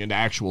that line into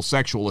actual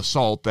sexual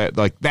assault,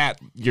 that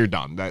you're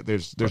done.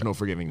 There's no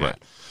forgiving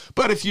that.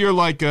 But if you're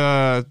like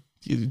a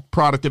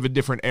product of a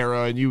different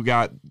era and you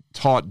got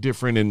taught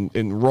different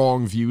and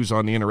wrong views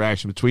on the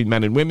interaction between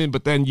men and women,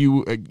 but then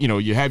you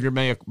have your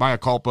mea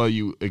culpa,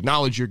 you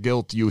acknowledge your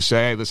guilt, you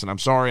say, hey, listen, I'm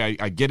sorry,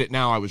 I get it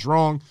now, I was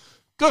wrong.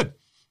 Good.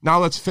 Now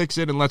let's fix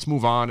it and let's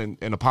move on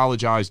and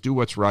apologize, do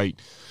what's right.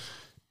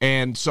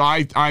 And so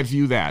I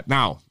view that.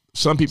 Now,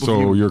 some people...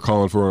 So you're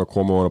calling for a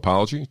Cuomo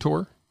apology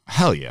tour?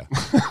 Hell yeah.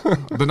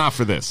 But not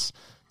for this.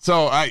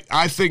 So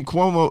I think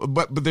Cuomo,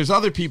 but there's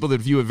other people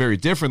that view it very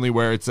differently,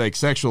 where it's like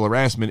sexual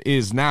harassment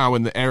is now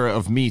in the era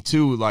of Me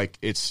Too, like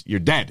you're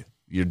dead.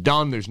 You're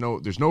done. There's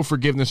no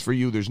forgiveness for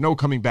you. There's no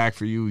coming back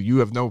for you. You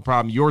have no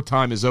problem. Your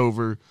time is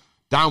over.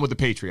 Down with the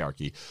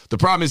patriarchy. The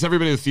problem is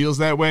everybody that feels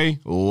that way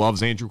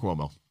loves Andrew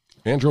Cuomo.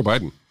 And Joe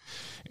Biden.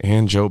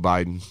 And Joe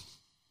Biden.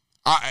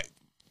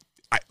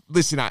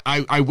 Listen,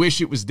 I wish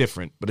it was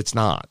different, but it's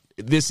not.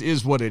 This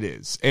is what it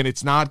is, and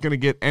it's not going to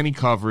get any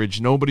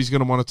coverage. Nobody's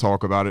going to want to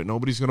talk about it.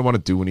 Nobody's going to want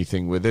to do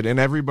anything with it, and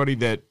everybody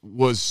that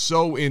was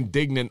so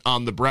indignant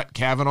on the Brett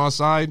Kavanaugh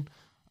side,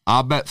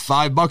 I'll bet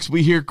 $5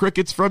 we hear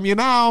crickets from you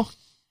now,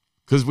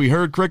 because we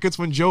heard crickets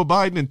when Joe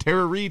Biden and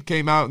Tara Reid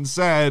came out and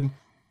said,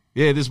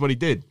 Yeah, this is what he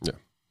did. Yeah.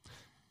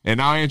 And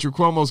now Andrew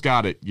Cuomo's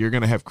got it. You're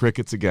going to have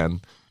crickets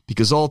again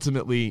because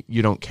ultimately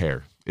you don't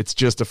care. It's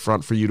just a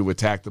front for you to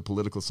attack the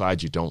political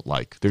side you don't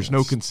like. There's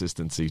no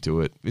consistency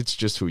to it. It's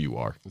just who you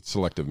are. It's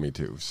selective Me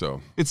Too.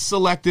 So it's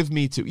selective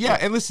Me Too. Yeah,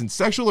 and listen,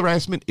 sexual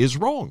harassment is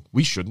wrong.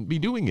 We shouldn't be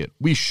doing it.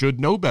 We should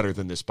know better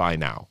than this by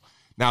now.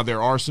 Now,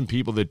 there are some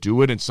people that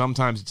do it, and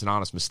sometimes it's an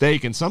honest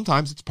mistake, and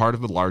sometimes it's part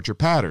of a larger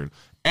pattern.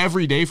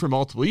 Every day for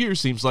multiple years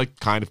seems like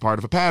kind of part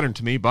of a pattern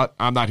to me, but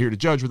I'm not here to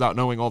judge without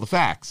knowing all the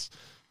facts.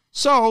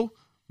 So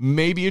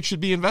maybe it should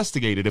be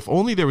investigated. If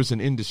only there was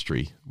an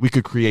industry, we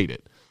could create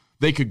it.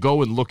 They could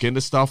go and look into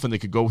stuff, and they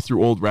could go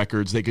through old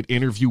records. They could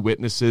interview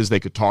witnesses. They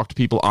could talk to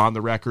people on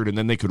the record, and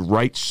then they could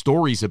write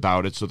stories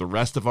about it so the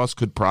rest of us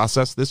could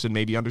process this and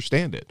maybe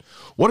understand it.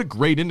 What a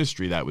great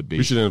industry that would be.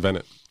 We should invent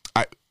it.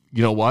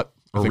 You know what?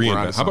 Or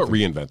reinvent. How about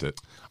reinvent it?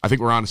 I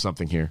think we're onto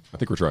something here. I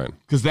think we're trying.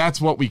 Because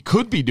that's what we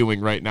could be doing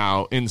right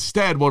now.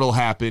 Instead, what will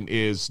happen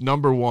is,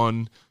 number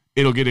one,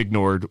 it'll get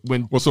ignored.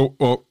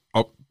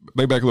 I'll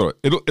maybe back a little.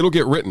 It'll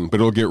get written, but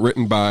it'll get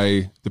written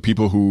by the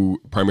people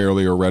who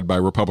primarily are read by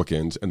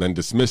Republicans and then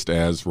dismissed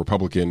as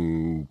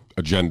Republican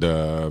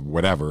agenda,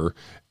 whatever,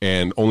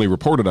 and only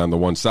reported on the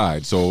one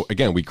side. So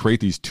again, we create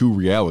these two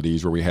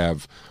realities where we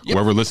have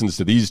whoever listens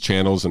to these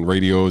channels and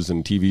radios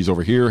and TVs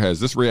over here has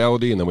this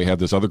reality, and then we have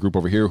this other group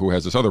over here who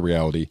has this other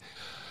reality.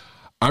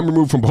 I'm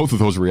removed from both of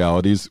those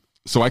realities,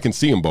 so I can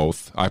see them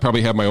both. I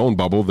probably have my own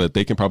bubble that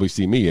they can probably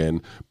see me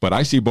in, but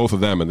I see both of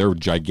them, and they're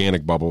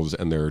gigantic bubbles,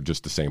 and they're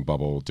just the same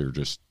bubble. They're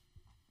just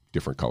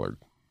different colored.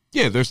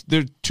 Yeah,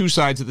 they're two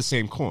sides of the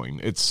same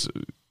coin.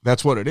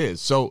 That's what it is.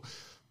 So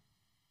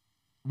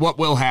what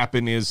will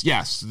happen is,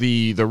 yes,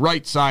 the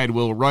right side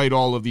will write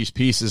all of these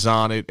pieces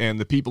on it, and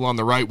the people on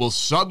the right will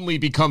suddenly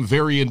become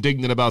very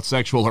indignant about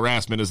sexual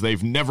harassment as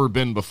they've never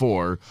been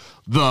before.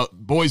 The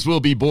Boys Will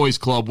Be Boys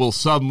Club will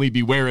suddenly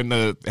be wearing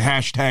the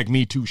hashtag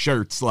 #MeToo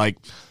shirts like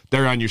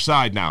they're on your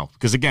side now.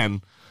 Because,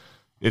 again,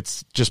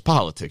 it's just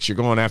politics. You're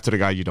going after the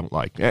guy you don't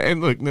like.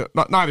 And look,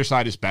 neither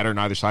side is better.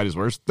 Neither side is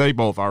worse. They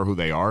both are who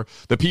they are.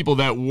 The people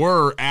that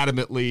were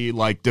adamantly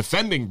like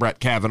defending Brett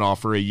Kavanaugh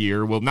for a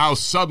year will now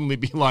suddenly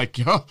be like,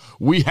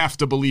 we have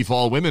to believe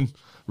all women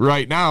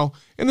right now.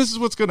 And this is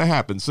what's going to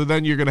happen. So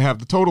then you're going to have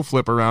the total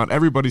flip around.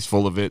 Everybody's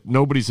full of it.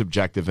 Nobody's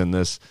objective in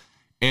this.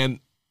 And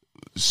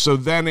so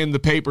then in the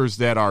papers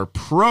that are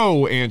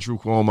pro Andrew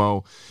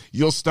Cuomo,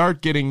 you'll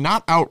start getting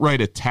not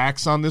outright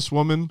attacks on this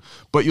woman,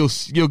 but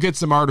you'll get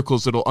some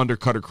articles that'll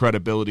undercut her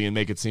credibility and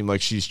make it seem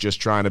like she's just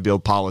trying to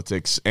build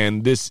politics.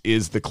 And this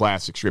is the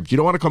classic script. You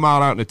don't want to come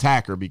out and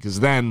attack her,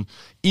 because then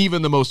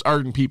even the most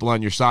ardent people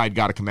on your side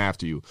got to come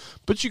after you.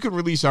 But you can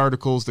release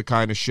articles that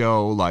kind of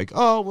show like,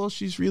 oh, well,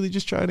 she's really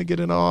just trying to get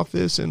in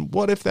office. And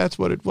what if that's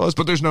what it was?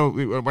 But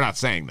we're not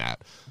saying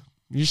that.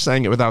 You're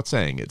saying it without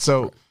saying it.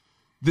 So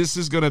this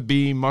is going to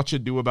be much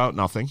ado about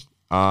nothing.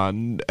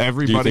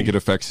 Everybody. Do you think it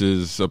affects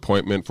his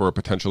appointment for a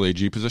potential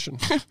AG position?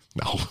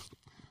 No.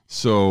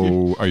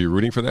 So are you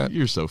rooting for that?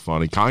 You're so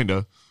funny.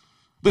 Kinda.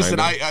 Listen,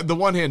 I the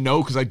one hand,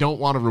 no, because I don't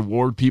want to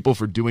reward people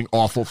for doing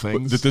awful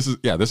things. This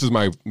is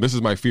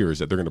my fear, is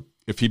that they're going to,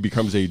 if he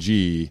becomes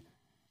AG,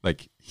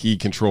 like he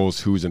controls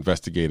who's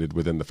investigated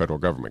within the federal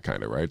government,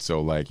 kind of, right?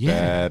 So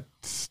that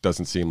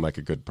doesn't seem like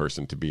a good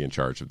person to be in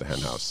charge of the hen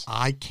house.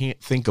 I can't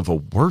think of a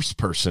worse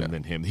person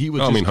than him. He would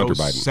just Hunter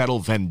go Biden. Settle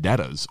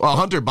vendettas. Well,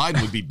 Hunter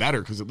Biden would be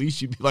better, because at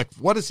least you'd be like,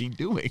 what is he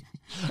doing?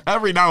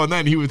 Every now and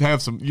then you'd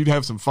have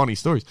some funny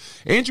stories.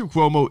 Andrew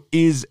Cuomo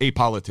is a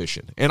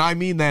politician, and I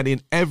mean that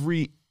in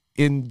every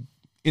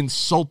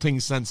insulting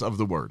sense of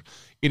the word.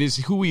 It is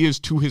who he is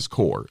to his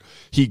core.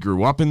 He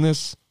grew up in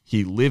this.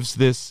 He lives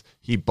this,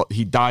 he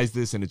dies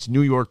this, and it's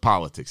New York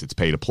politics. It's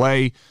pay to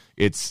play,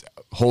 it's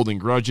holding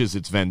grudges,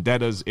 it's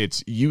vendettas,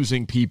 it's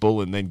using people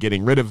and then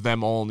getting rid of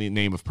them all in the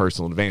name of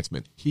personal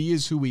advancement. He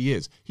is who he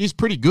is. He's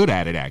pretty good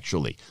at it,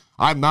 actually.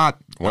 I'm not...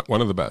 One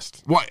of the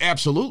best. Well,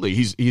 absolutely.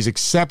 He's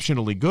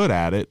exceptionally good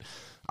at it.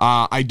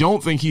 I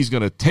don't think he's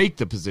going to take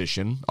the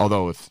position,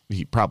 although if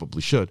he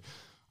probably should.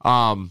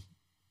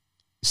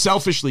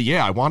 Selfishly,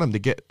 I want him to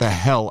get the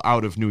hell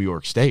out of New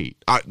York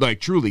State.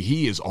 Truly,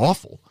 he is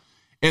awful.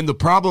 And the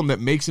problem that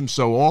makes him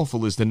so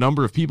awful is the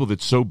number of people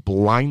that so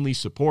blindly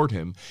support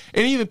him.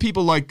 And even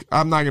people like,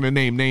 I'm not going to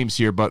name names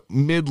here, but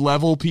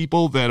mid-level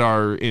people that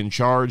are in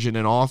charge and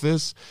in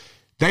office,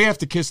 they have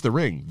to kiss the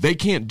ring. They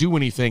can't do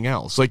anything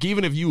else. Like,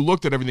 even if you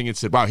looked at everything and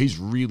said, wow, he's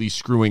really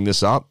screwing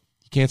this up,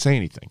 you can't say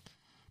anything.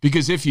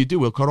 Because if you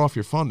do, he'll cut off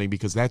your funding,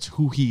 because that's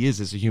who he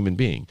is as a human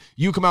being.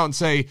 You come out and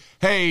say,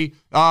 hey,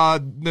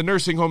 the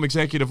nursing home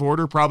executive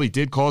order probably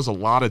did cause a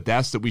lot of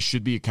deaths that we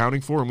should be accounting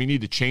for, and we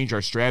need to change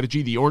our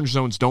strategy. The orange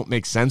zones don't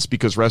make sense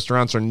because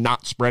restaurants are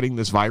not spreading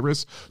this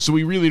virus, so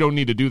we really don't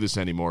need to do this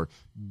anymore.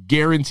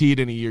 Guaranteed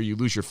in a year you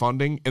lose your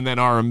funding, and then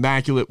our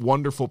immaculate,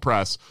 wonderful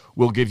press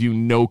will give you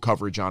no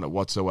coverage on it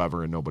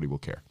whatsoever, and nobody will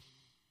care.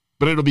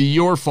 But it'll be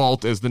your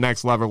fault as the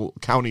next level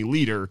county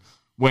leader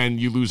when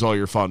you lose all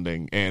your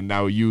funding and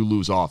now you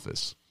lose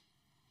office.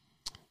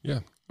 Yeah.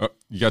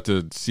 You got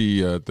to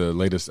see the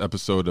latest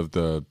episode of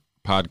the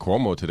Pod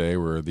Cuomo today,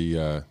 where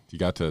you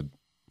got to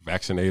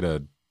vaccinate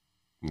a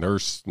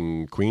nurse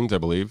in Queens, I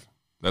believe.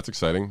 That's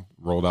exciting.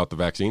 Rolled out the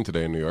vaccine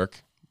today in New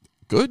York.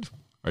 Good.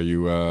 Are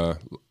you?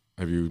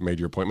 Have you made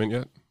your appointment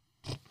yet?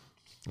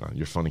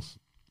 You're funny.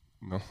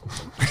 No.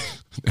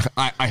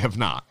 I have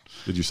not.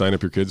 Did you sign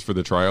up your kids for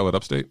the trial at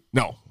Upstate?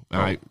 No.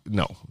 No.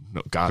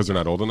 God. Because they're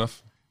not old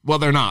enough? Well,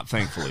 they're not,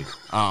 thankfully.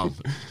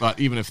 But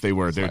even if they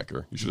were,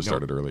 you should have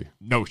started early.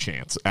 No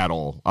chance at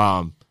all.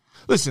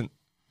 Listen,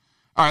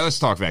 all right, let's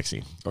talk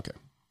vaccine. Okay.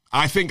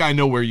 I think I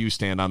know where you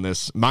stand on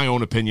this. My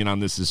own opinion on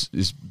this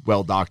is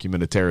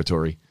well-documented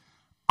territory.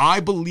 I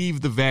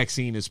believe the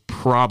vaccine is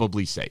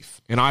probably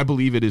safe, and I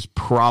believe it is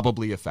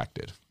probably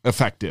effective.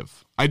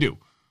 I do.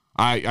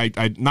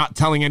 I'm not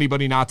telling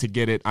anybody not to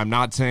get it. I'm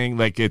not saying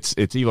like it's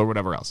evil or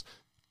whatever else.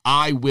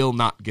 I will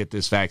not get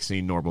this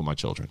vaccine, nor will my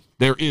children.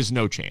 There is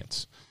no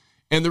chance.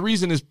 And the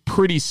reason is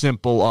pretty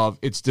simple. Of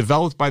it's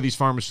developed by these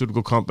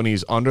pharmaceutical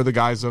companies under the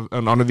guise of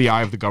and under the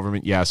eye of the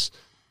government, yes.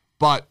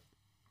 But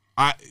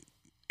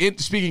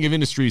speaking of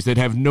industries that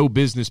have no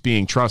business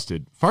being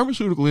trusted,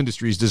 pharmaceutical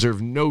industries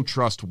deserve no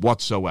trust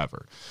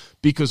whatsoever,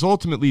 because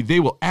ultimately they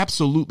will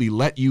absolutely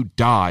let you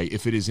die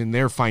if it is in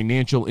their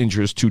financial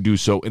interest to do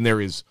so, and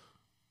there is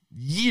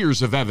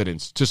years of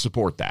evidence to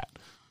support that.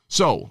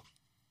 So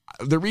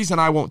the reason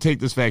I won't take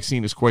this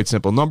vaccine is quite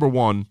simple. Number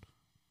one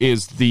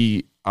is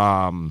the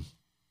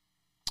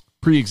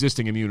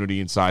pre-existing immunity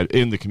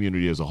in the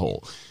community as a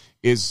whole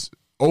is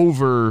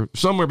over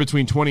somewhere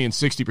between 20 and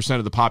 60%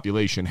 of the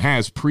population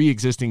has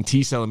pre-existing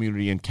T-cell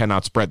immunity and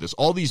cannot spread this.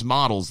 All these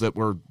models that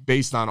were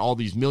based on all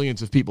these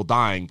millions of people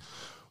dying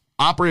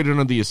operated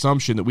under the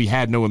assumption that we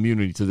had no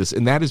immunity to this,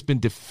 and that has been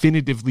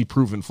definitively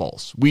proven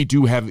false. We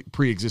do have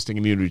pre-existing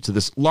immunity to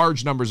this.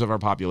 Large numbers of our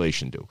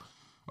population do.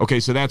 Okay,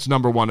 so that's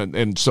number one.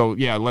 And so,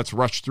 yeah, let's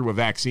rush through a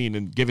vaccine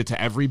and give it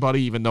to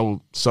everybody, even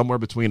though somewhere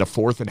between a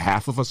fourth and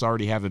half of us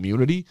already have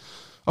immunity.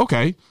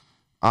 Okay.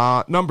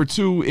 Number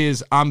two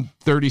is I'm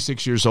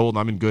 36 years old.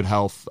 I'm in good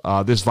health.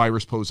 This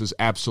virus poses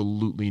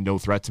absolutely no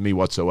threat to me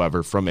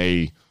whatsoever from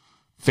a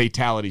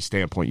fatality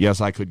standpoint.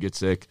 Yes, I could get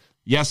sick.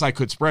 Yes, I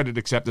could spread it,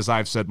 except as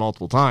I've said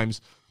multiple times,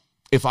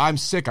 if I'm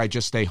sick, I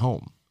just stay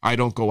home. I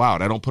don't go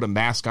out. I don't put a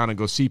mask on and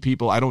go see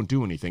people. I don't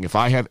do anything. If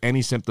I have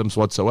any symptoms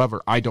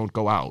whatsoever, I don't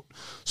go out.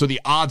 So the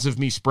odds of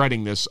me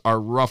spreading this are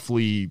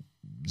roughly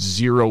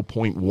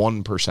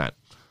 0.1%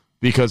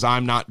 because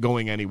I'm not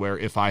going anywhere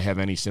if I have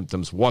any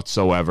symptoms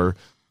whatsoever.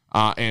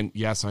 And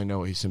yes, I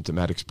know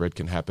asymptomatic spread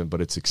can happen, but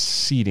it's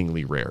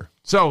exceedingly rare.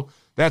 So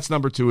that's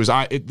number two is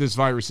this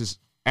virus is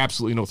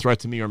absolutely no threat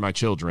to me or my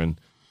children.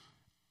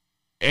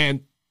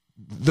 And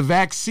the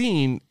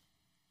vaccine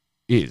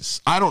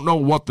is. I don't know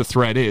what the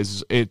threat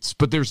is.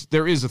 But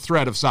there is a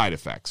threat of side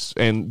effects,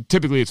 and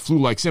typically it's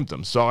flu-like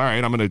symptoms. So all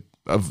right, I'm going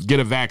to get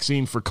a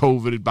vaccine for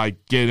COVID by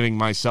giving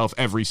myself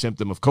every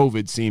symptom of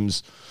COVID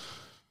seems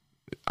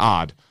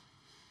odd.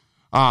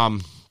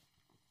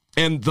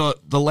 And the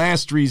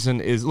last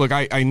reason is, look,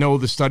 I know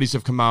the studies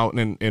have come out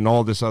and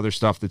all this other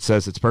stuff that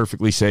says it's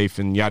perfectly safe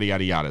and yada,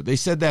 yada, yada. They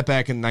said that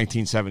back in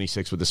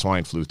 1976 with the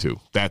swine flu, too.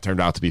 That turned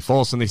out to be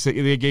false, and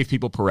they gave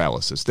people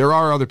paralysis. There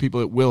are other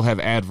people that will have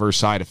adverse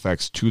side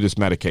effects to this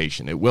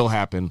medication. It will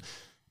happen.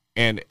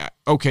 And,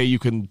 okay, you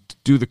can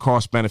do the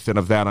cost-benefit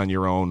of that on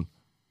your own.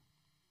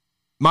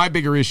 My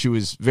bigger issue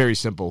is very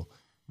simple.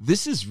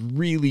 This is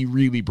really,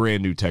 really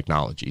brand new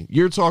technology.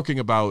 You're talking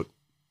about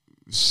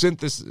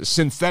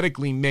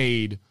synthetically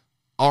made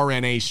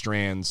RNA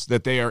strands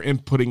that they are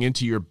inputting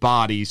into your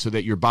body so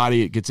that your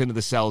body gets into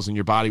the cells and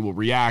your body will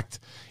react.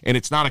 And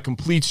it's not a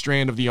complete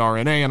strand of the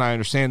RNA, and I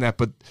understand that.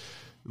 But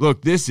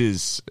look,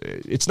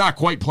 it's not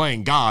quite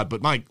playing God,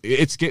 but Mike,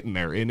 it's getting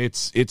there. And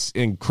it's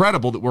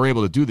incredible that we're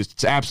able to do this.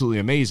 It's absolutely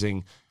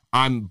amazing.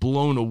 I'm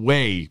blown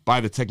away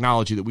by the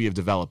technology that we have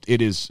developed.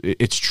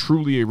 It's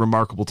truly a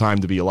remarkable time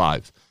to be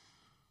alive.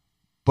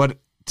 But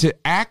to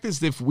act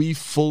as if we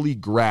fully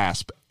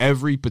grasp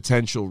every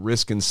potential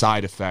risk and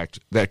side effect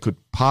that could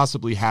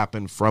possibly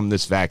happen from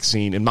this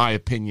vaccine, in my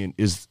opinion,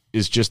 is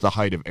just the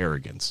height of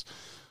arrogance.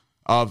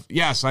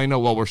 Yes, I know,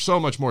 well, we're so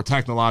much more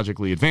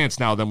technologically advanced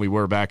now than we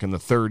were back in the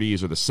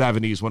 30s or the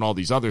 70s when all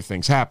these other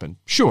things happened.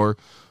 Sure,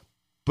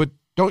 but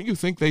don't you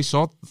think they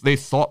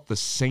thought the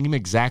same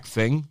exact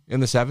thing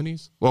in the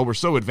 70s? Well, we're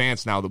so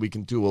advanced now that we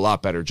can do a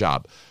lot better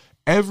job.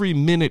 Every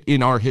minute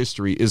in our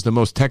history is the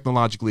most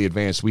technologically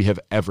advanced we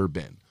have ever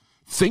been.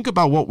 Think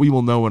about what we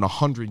will know in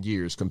 100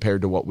 years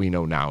compared to what we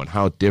know now and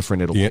how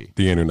different it'll be.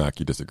 The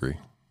Anunnaki disagree.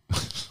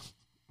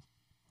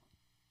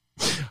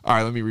 All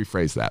right, let me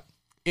rephrase that.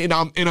 In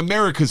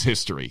America's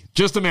history,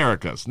 just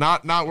America's,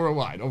 not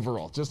worldwide,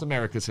 overall, just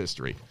America's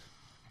history,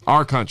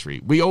 our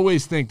country, we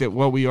always think that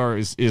what we are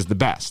is the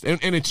best.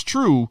 And it's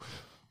true,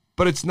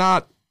 but it's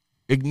not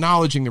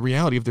acknowledging the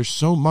reality of there's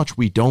so much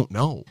we don't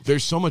know.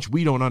 There's so much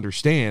we don't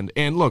understand.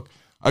 And look,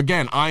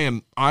 again,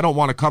 I don't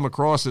want to come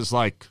across as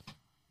like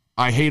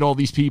I hate all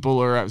these people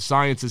or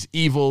science is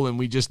evil and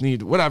we just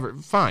need whatever.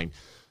 Fine.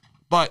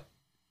 But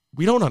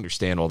we don't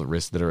understand all the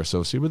risks that are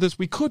associated with this.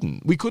 We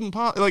couldn't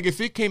like if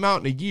it came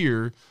out in a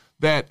year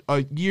that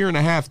a year and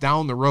a half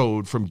down the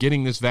road from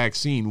getting this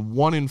vaccine,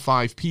 1 in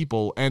 5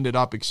 people ended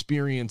up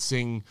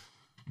experiencing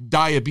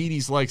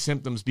diabetes-like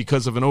symptoms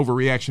because of an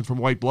overreaction from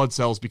white blood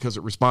cells because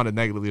it responded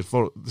negatively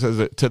to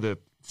the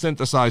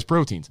synthesized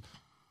proteins.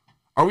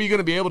 Are we going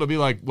to be able to be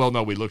like, well,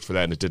 no, we looked for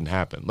that and it didn't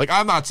happen? Like,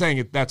 I'm not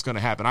saying that's going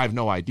to happen. I have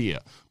no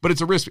idea. But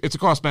it's a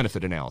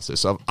cost-benefit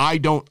analysis of I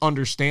don't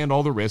understand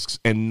all the risks,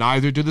 and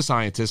neither do the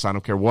scientists. I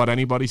don't care what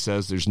anybody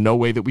says. There's no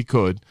way that we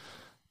could.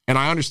 And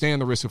I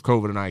understand the risk of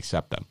COVID, and I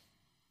accept them.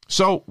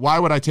 So why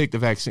would I take the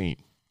vaccine?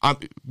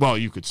 Well,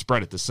 you could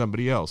spread it to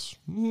somebody else.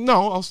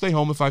 No, I'll stay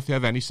home if I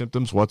have any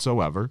symptoms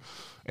whatsoever.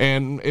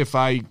 And if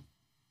I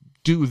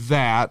do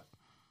that,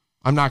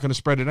 I'm not going to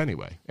spread it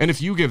anyway. And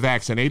if you get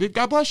vaccinated,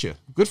 God bless you.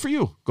 Good for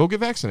you. Go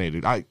get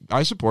vaccinated.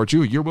 I support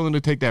you. You're willing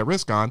to take that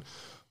risk on.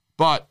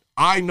 But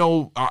I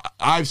know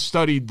I've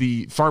studied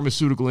the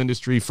pharmaceutical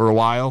industry for a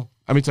while.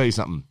 Let me tell you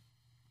something.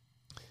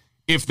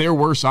 If there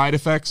were side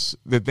effects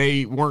that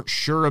they weren't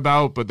sure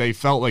about, but they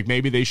felt like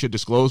maybe they should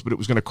disclose, but it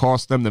was going to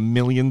cost them the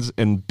millions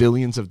and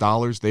billions of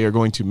dollars they are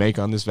going to make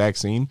on this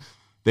vaccine,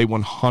 they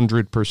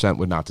 100%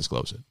 would not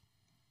disclose it.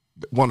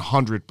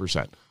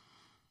 100%.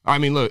 I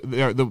mean,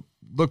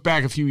 look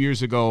back a few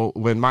years ago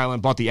when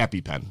Mylan bought the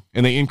EpiPen,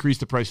 and they increased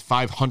the price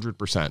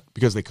 500%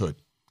 because they could.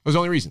 That was the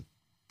only reason.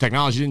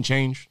 Technology didn't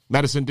change.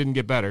 Medicine didn't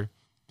get better.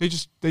 They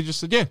just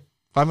said, yeah,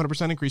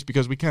 500% increase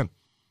because we can.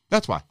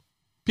 That's why.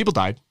 People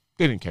died.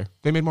 They didn't care.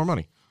 They made more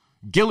money.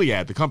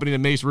 Gilead, the company that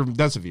makes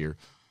remdesivir,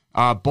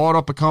 bought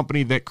up a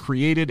company that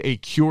created a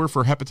cure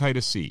for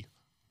hepatitis C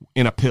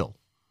in a pill.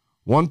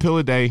 1 pill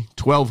a day,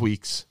 12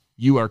 weeks,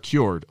 you are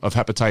cured of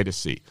hepatitis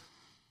C.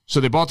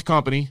 So they bought the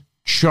company,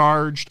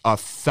 charged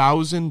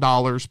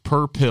 $1,000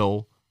 per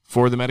pill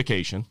for the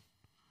medication,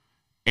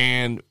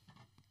 and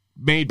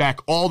made back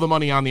all the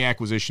money on the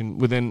acquisition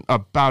within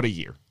about a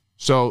year.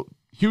 So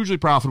hugely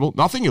profitable.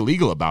 Nothing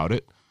illegal about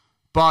it.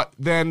 But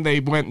then they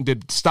went and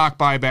did stock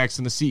buybacks,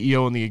 and the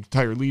CEO and the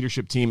entire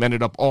leadership team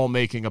ended up all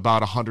making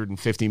about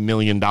 $150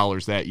 million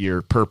that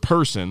year per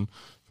person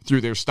through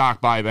their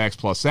stock buybacks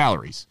plus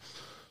salaries.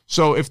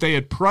 So if they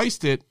had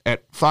priced it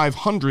at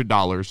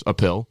 $500 a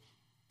pill,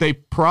 they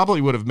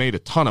probably would have made a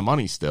ton of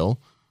money still.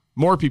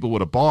 More people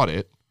would have bought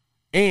it,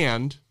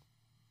 and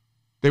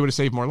they would have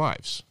saved more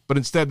lives. But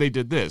instead they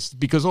did this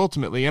because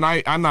ultimately, and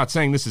I'm not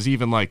saying this is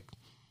even like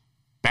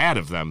bad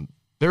of them,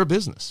 they're a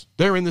business.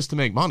 They're in this to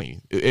make money.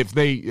 If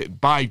they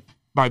by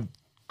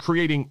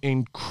creating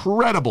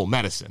incredible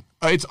medicine,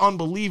 it's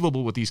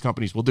unbelievable what these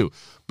companies will do.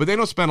 But they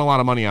don't spend a lot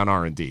of money on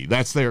R&D.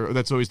 That's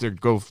always their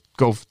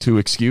go-to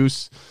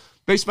excuse.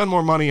 They spend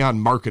more money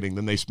on marketing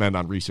than they spend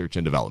on research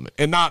and development,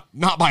 and not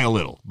by a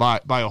little, by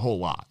a whole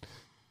lot.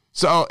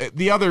 So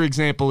the other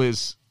example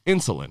is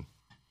insulin.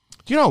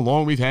 Do you know how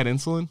long we've had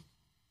insulin?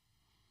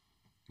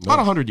 No. About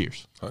 100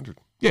 years. 100.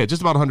 Yeah,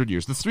 just about 100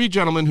 years. The 3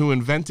 gentlemen who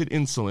invented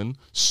insulin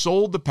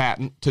sold the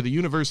patent to the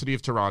University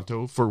of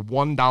Toronto for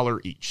 $1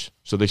 each.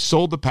 So they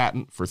sold the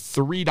patent for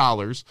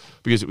 $3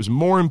 because it was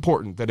more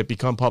important that it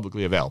become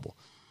publicly available.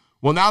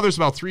 Well, now there's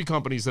about 3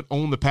 companies that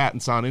own the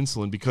patents on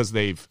insulin because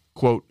they've,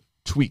 quote,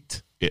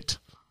 tweaked it.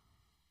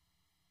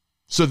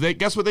 So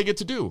guess what they get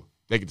to do?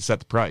 They get to set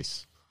the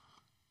price.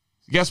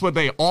 Guess what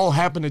they all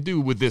happen to do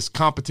with this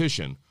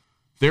competition?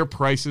 Their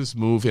prices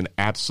move in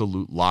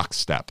absolute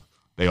lockstep.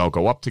 They all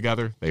go up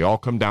together. They all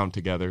come down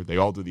together. They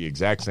all do the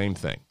exact same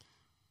thing.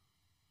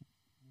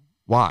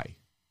 Why?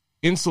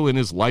 Insulin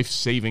is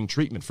life-saving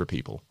treatment for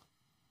people.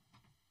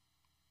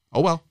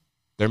 Oh, well,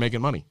 they're making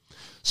money.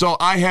 So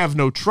I have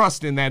no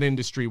trust in that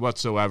industry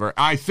whatsoever.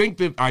 I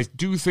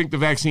do think the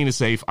vaccine is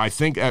safe. I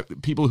think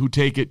people who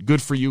take it,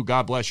 good for you.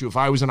 God bless you. If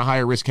I was in a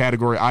higher risk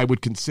category, I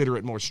would consider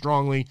it more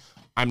strongly.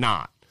 I'm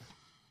not.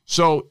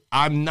 So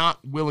I'm not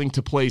willing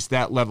to place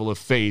that level of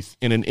faith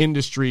in an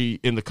industry,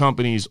 in the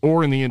companies,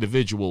 or in the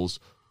individuals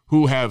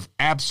who have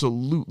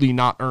absolutely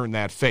not earned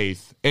that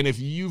faith. And if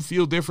you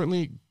feel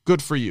differently,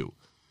 good for you.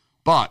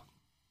 But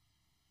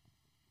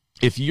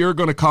if you're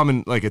going to come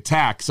and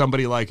attack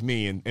somebody like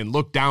me and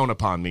look down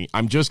upon me,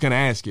 I'm just going to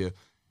ask you,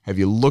 have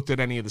you looked at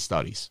any of the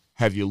studies?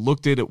 Have you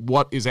looked at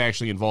what is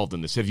actually involved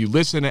in this? Have you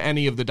listened to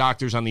any of the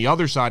doctors on the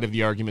other side of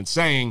the argument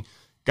saying,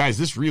 guys,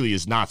 this really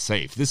is not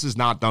safe. This is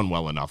not done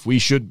well enough. We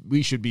should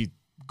be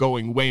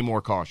going way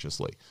more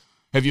cautiously.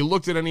 Have you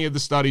looked at any of the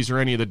studies or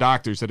any of the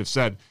doctors that have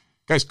said,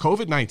 guys,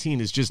 COVID-19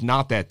 is just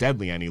not that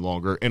deadly any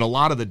longer, and a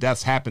lot of the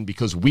deaths happen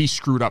because we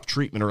screwed up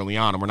treatment early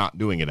on and we're not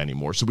doing it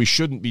anymore, so we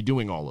shouldn't be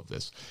doing all of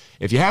this.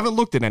 If you haven't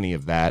looked at any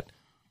of that,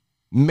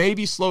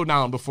 maybe slow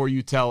down before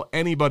you tell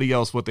anybody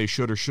else what they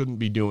should or shouldn't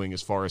be doing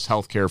as far as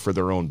healthcare for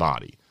their own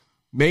body.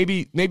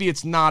 Maybe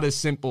it's not as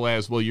simple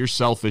as, well, you're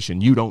selfish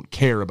and you don't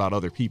care about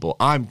other people.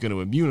 I'm going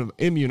to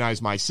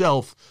immunize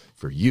myself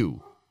for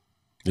you.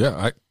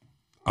 Yeah,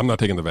 I'm not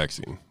taking the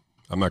vaccine.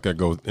 I'm not going to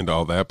go into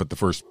all that, but the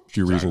first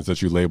few reasons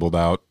that you laid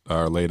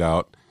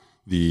out,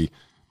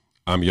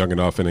 I'm young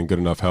enough and in good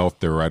enough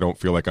health I don't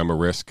feel like I'm a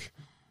risk.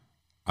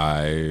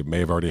 I may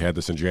have already had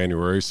this in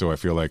January, so I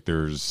feel like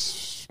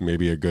there's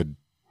maybe a good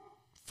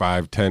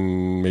 5,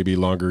 10, maybe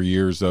longer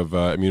years of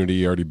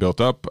immunity already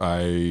built up,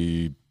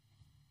 I,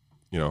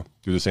 do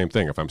the same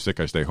thing. If I'm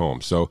sick, I stay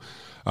home. So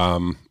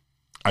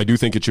I do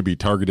think it should be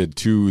targeted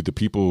to the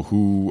people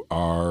who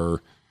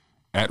are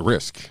at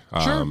risk.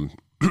 Sure.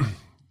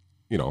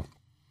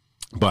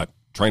 But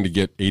trying to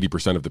get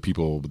 80% of the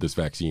people with this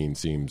vaccine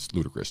seems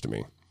ludicrous to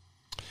me.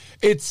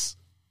 It's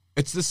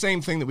the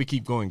same thing that we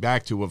keep going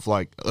back to of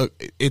like,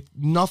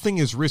 nothing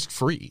is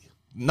risk-free.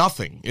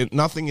 Nothing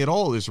at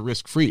all is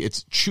risk-free.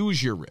 It's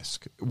choose your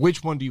risk.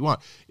 Which one do you want?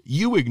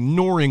 You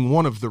ignoring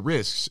one of the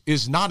risks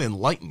is not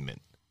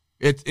enlightenment.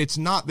 It's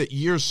not that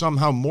you're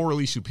somehow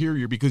morally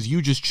superior because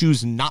you just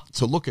choose not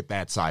to look at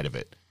that side of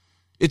it.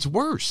 It's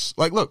worse.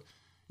 Like, look,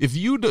 if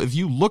you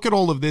look at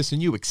all of this and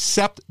you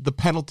accept the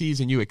penalties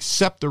and you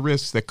accept the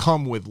risks that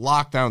come with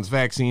lockdowns,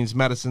 vaccines,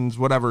 medicines,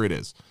 whatever it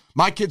is.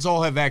 My kids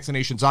all have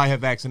vaccinations. I have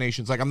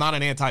vaccinations. Like, I'm not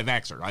an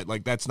anti-vaxxer, right?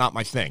 Like, that's not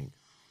my thing.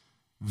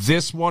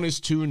 This one is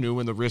too new,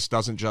 and the risk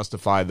doesn't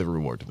justify the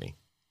reward to me.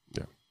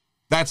 Yeah.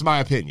 That's my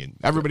opinion.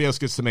 Everybody else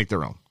gets to make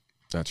their own.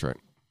 That's right.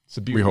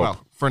 We hope.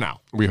 Well, for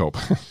now. We hope.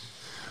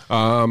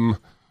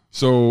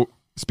 So,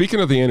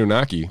 speaking of the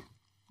Anunnaki.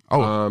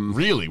 Oh,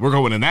 really? We're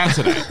going in that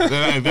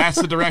today.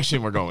 That's the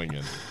direction we're going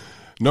in.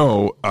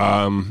 No.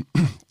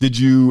 Did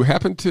you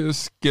happen to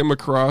skim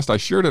across? I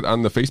shared it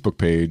on the Facebook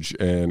page,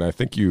 and I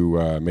think you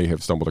may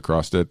have stumbled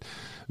across it,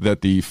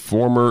 that the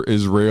former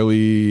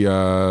Israeli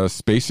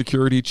space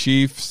security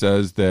chief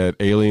says that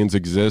aliens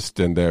exist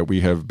and that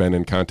we have been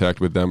in contact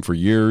with them for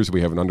years.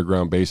 We have an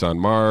underground base on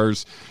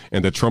Mars,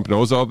 and that Trump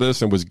knows all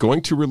this and was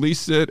going to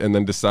release it and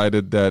then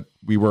decided that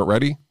we weren't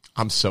ready.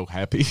 I'm so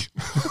happy.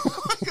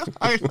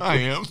 I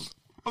am.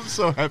 I'm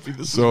so happy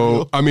this is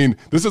real. I mean,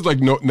 this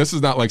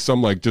is not like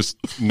some like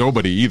just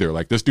nobody either.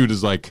 Like, this dude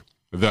is like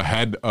the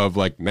head of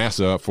like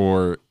NASA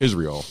for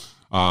Israel.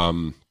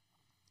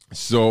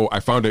 So I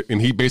found it,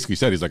 and he basically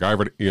said, he's like, I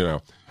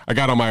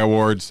got all my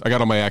awards, I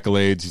got all my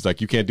accolades. He's like,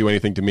 you can't do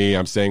anything to me.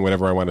 I'm saying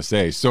whatever I want to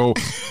say. So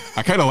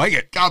I kind of like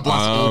it. God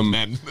bless old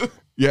men.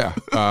 Yeah.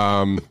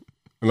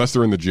 Unless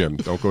they're in the gym,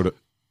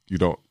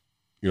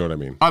 you know what I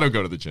mean? I don't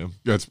go to the gym.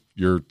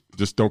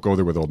 Just don't go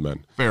there with old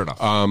men. Fair enough.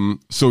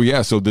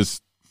 So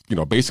this,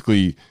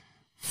 basically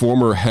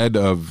former head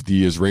of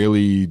the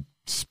Israeli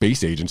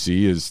space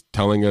agency is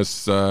telling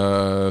us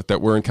that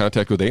we're in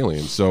contact with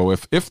aliens. So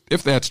if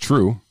that's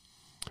true,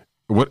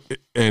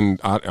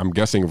 I'm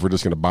guessing if we're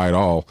just going to buy it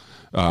all,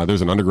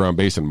 there's an underground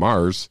base in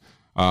Mars.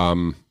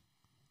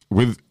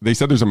 They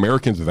said there's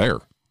Americans there.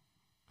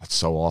 That's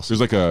so awesome.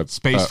 There's like a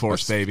Space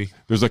Force, baby.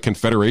 There's a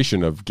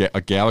confederation of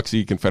a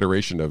galaxy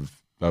confederation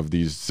of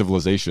these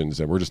civilizations,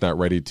 and we're just not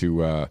ready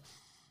to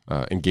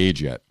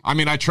engage yet. I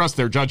mean, I trust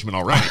their judgment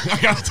already. I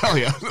gotta tell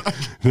you,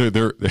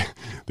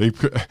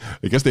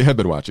 I guess they have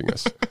been watching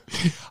us.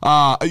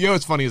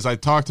 What's funny is I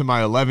talked to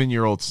my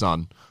 11-year-old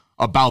son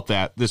about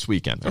that this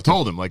weekend. I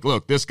told him, like,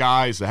 look, this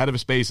guy is the head of a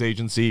space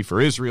agency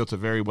for Israel. It's a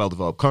very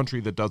well-developed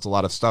country that does a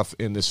lot of stuff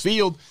in this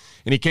field.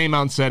 And he came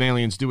out and said,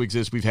 aliens do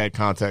exist. We've had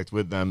contact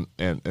with them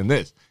and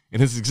this.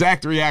 And his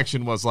exact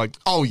reaction was like,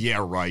 oh,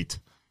 yeah, right.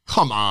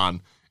 Come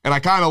on. And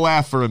I kind of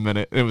laughed for a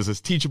minute. It was this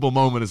teachable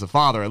moment as a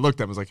father. I looked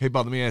at him and was like, hey,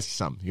 bud, let me ask you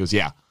something. He goes,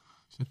 yeah. I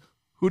said,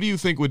 who do you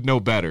think would know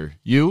better,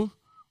 you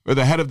or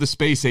the head of the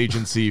space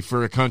agency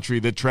for a country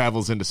that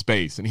travels into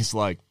space? And he's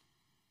like,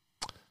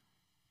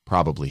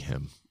 probably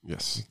him.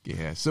 Yes.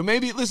 Yeah. So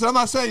maybe, listen, I'm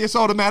not saying it's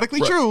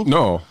automatically true.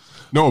 No,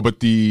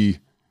 but the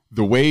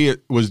way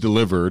it was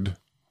delivered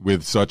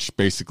with such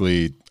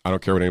basically, I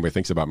don't care what anybody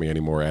thinks about me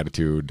anymore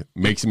attitude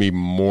makes it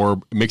more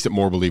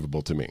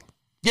believable to me.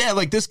 Yeah,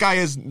 like this guy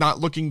is not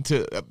looking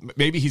to,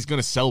 maybe he's going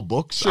to sell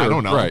books. Sure, I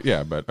don't know. Right,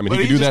 yeah, but I mean, he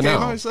can do that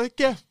now. He's like,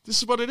 yeah, this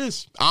is what it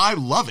is. I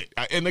love it.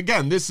 And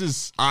again, this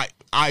is,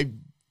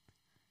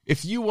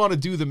 if you want to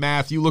do the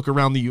math, you look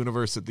around the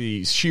universe at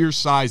the sheer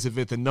size of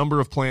it, the number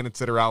of planets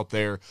that are out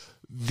there,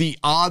 the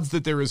odds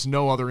that there is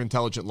no other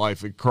intelligent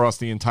life across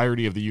the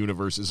entirety of the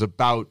universe is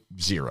about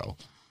zero.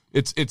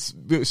 It's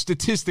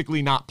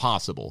statistically not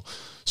possible.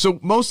 So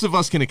most of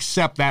us can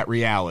accept that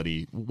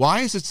reality. Why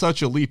is it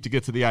such a leap to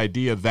get to the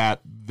idea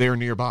that they're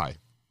nearby?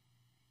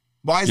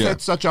 Why is that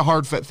such a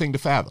hard thing to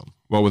fathom?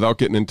 Well, without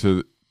getting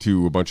into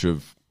a bunch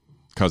of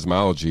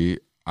cosmology,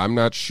 I'm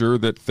not sure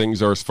that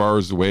things are as far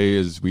away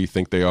as we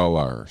think they all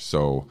are.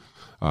 So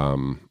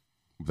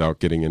without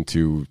getting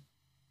into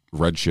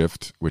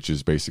redshift, which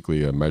is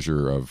basically a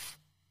measure of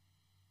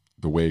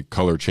the way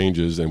color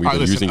changes, and we've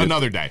been using it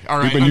another day. All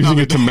right, we've been using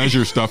it to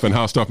measure stuff and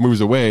how stuff moves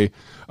away.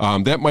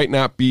 That might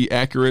not be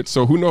accurate.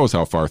 So who knows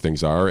how far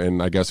things are?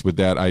 And I guess with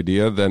that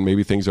idea, then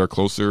maybe things are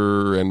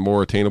closer and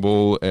more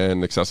attainable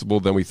and accessible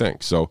than we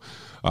think. So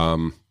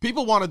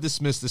people want to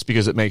dismiss this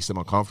because it makes them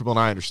uncomfortable, and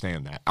I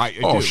understand that. I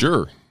do.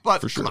 Sure.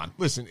 But come on,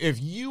 listen.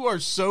 If you are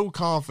so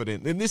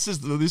confident, and this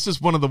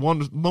is one of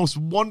the most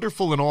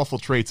wonderful and awful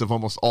traits of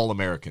almost all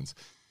Americans,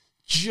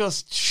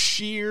 just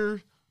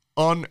sheer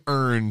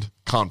unearned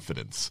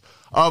confidence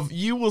of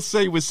you will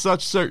say with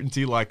such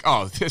certainty, like,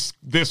 oh,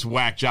 this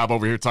whack job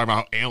over here talking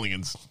about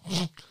aliens.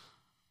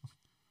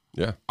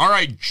 Yeah. All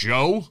right,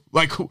 Joe.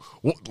 Like,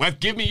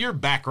 give me your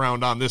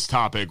background on this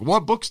topic.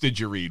 What books did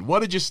you read? What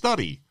did you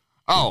study?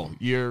 Oh,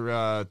 you're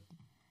an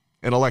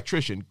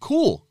electrician.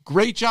 Cool.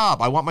 Great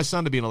job. I want my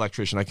son to be an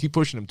electrician. I keep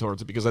pushing him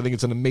towards it because I think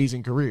it's an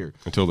amazing career.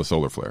 Until the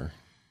solar flare.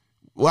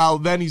 Well,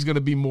 then he's going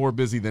to be more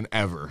busy than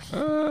ever.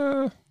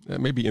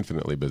 Maybe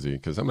infinitely busy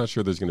because I'm not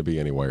sure there's going to be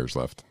any wires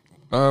left.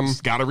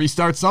 Got to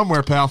restart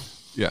somewhere, pal.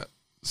 Yeah.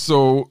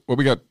 So what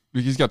we got?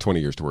 He's got 20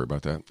 years to worry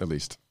about that, at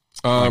least.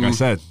 Like I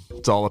said,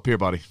 it's all up here,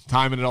 buddy.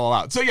 Timing it all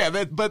out. So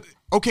yeah, but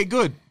okay,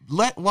 good.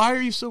 Why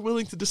are you so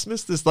willing to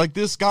dismiss this? Like,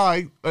 this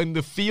guy in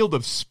the field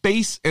of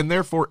space and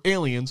therefore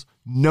aliens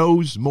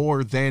knows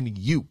more than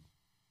you.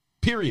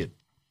 Period.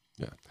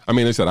 Yeah. I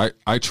mean, like I said,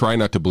 I try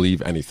not to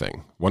believe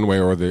anything one way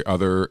or the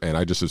other, and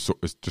I just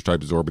try to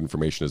absorb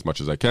information as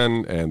much as I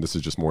can, and this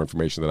is just more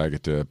information that I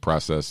get to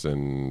process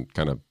and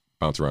kind of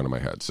bounce around in my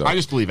head. So I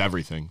just believe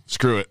everything.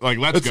 Screw it. Like,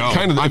 let's go.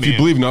 Kind of, if you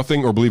believe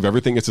nothing or believe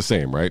everything, it's the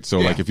same, right? So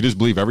like, if you just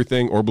believe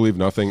everything or believe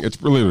nothing,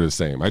 it's really the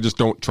same. I just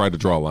don't try to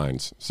draw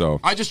lines. So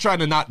I just try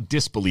to not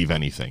disbelieve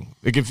anything.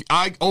 Like, if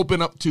I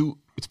open up to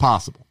it's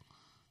possible,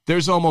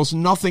 there's almost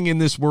nothing in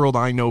this world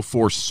I know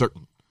for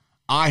certain.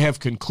 I have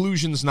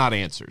conclusions, not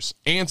answers.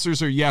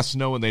 Answers are yes,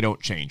 no, and they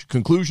don't change.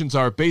 Conclusions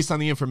are based on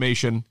the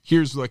information.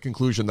 Here's the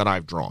conclusion that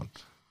I've drawn.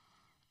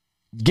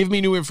 Give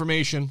me new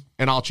information,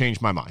 and I'll change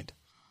my mind.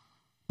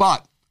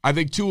 But I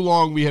think too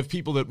long we have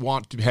people that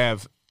want to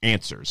have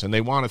answers, and they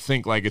want to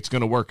think like it's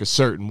going to work a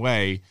certain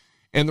way.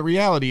 And the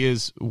reality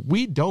is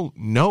we don't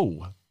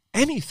know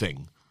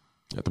anything.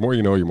 Yeah, the more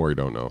you know, the more you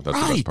don't know. That's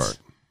the best part.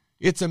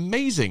 It's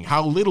amazing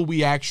how little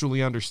we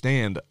actually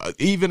understand,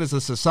 even as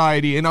a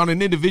society and on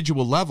an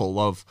individual level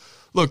of,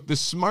 look, the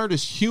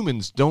smartest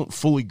humans don't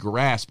fully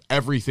grasp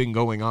everything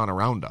going on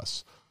around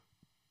us.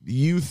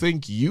 You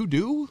think you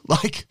do?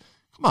 Like,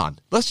 come on.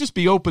 Let's just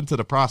be open to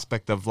the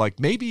prospect of, like,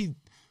 maybe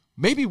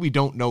we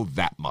don't know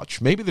that much.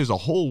 Maybe there's a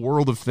whole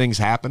world of things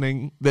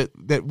happening that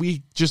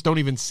we just don't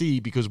even see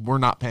because we're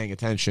not paying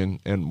attention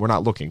and we're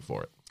not looking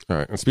for it. All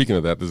right. And speaking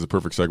of that, this is a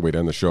perfect segue to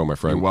end the show, my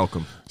friend. You're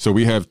welcome. So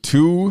we have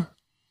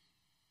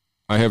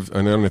and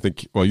I don't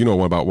think, well, you know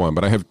one about one,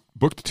 but I have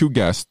booked two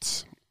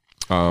guests.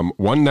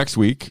 One next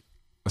week,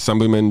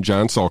 Assemblyman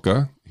John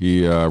Sulka.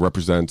 He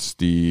represents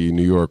the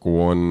New York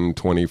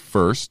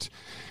 121st.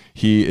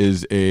 He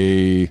is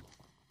a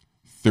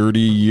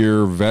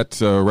 30-year vet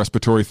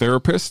respiratory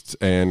therapist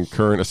and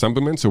current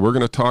assemblyman. So we're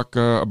going to talk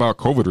about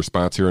COVID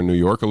response here in New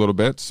York a little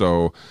bit.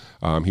 So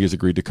he has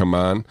agreed to come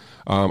on.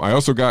 I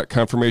also got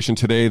confirmation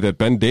today that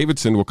Ben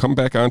Davidson will come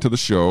back onto the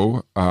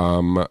show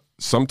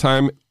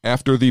sometime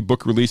after the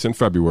book release in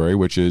February,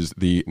 which is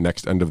The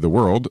Next End of the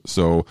World.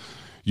 So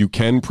you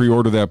can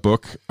pre-order that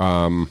book.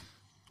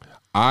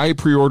 I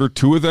pre-ordered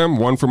two of them,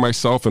 one for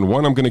myself and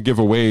one I'm going to give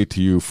away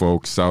to you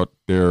folks out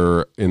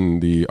there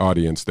in the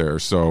audience there.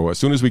 So as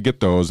soon as we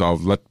get those,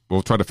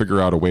 we'll try to figure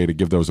out a way to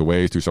give those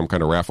away through some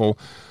kind of raffle.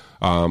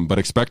 But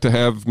expect to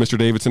have Mr.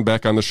 Davidson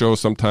back on the show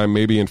sometime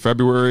maybe in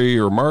February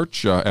or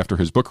March after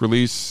his book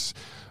release.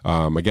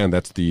 Again,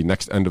 that's The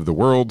Next End of the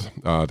World,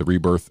 The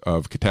Rebirth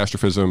of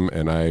Catastrophism,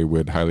 and I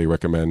would highly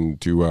recommend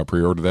to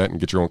pre-order that and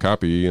get your own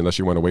copy unless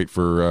you want to wait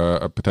for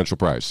a potential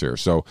prize here.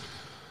 So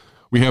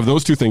we have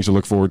those two things to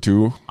look forward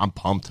to. I'm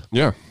pumped.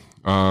 Yeah.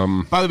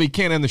 By the way, we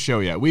can't end the show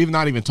yet. We have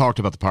not even talked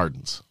about the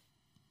pardons.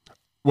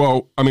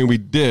 Well, I mean, we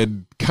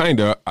did, kind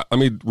of. Let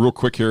me real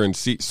quick here and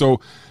see. So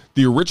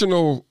the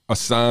original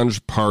Assange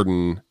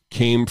pardon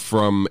came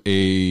from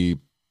a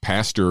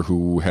pastor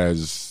who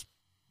has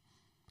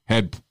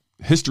had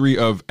history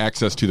of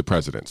access to the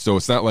president. So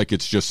it's not like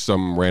it's just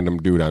some random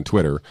dude on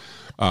Twitter.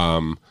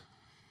 And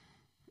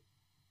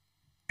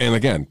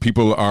again,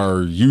 people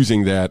are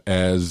using that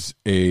as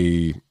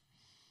a...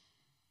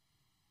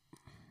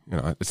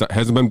 it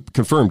hasn't been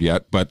confirmed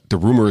yet, but the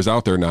rumor is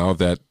out there now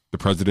that the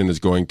president is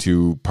going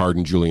to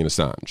pardon Julian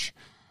Assange.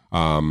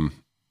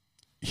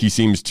 He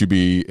seems to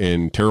be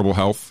in terrible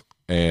health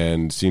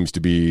and seems to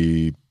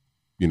be,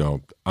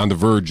 on the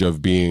verge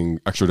of being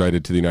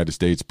extradited to the United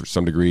States to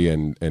some degree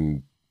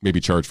and maybe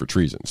charged for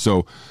treason.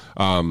 So,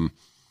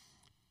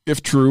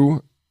 if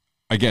true,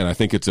 again, I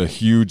think it's a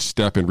huge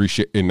step in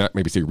not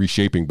maybe say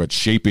reshaping, but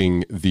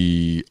shaping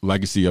the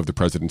legacy of the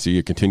presidency,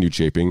 a continued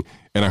shaping.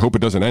 And I hope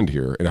it doesn't end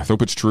here. And I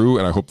hope it's true.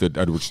 And I hope that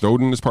Edward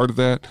Snowden is part of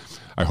that.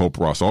 I hope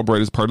Ross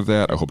Albright is part of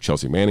that. I hope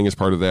Chelsea Manning is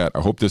part of that.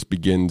 I hope this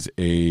begins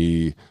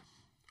a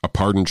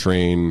pardon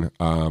train.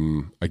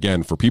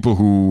 Again, for people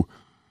who,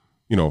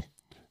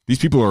 these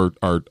people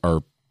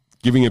are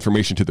giving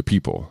information to the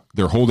people.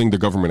 They're holding the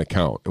government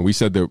account. And we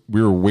said that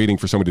we were waiting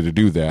for somebody to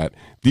do that.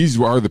 These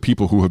are the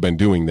people who have been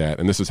doing that,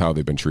 and this is how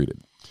they've been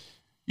treated.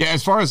 Yeah,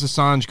 as far as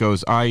Assange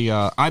goes,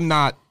 I'm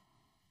not...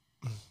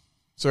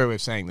 Sorry way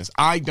of saying this.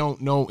 I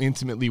don't know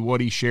intimately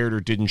what he shared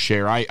or didn't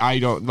share. I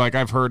don't... Like,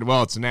 I've heard,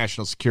 well, it's a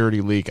national security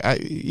leak.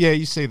 Yeah,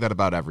 you say that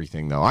about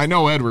everything, though. I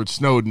know Edward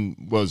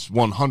Snowden was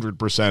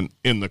 100%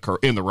 in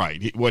the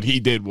right. What he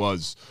did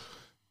was...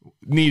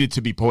 needed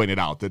to be pointed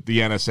out that the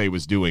NSA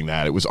was doing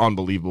that. It was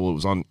unbelievable. It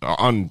was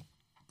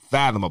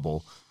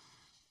unfathomable.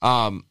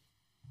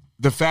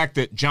 the fact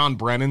that John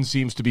Brennan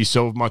seems to be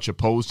so much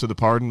opposed to the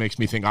pardon makes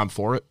me think I'm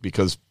for it,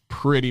 because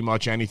pretty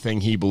much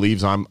anything he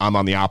believes I'm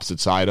on the opposite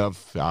side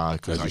of.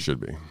 As you should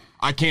be.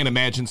 I can't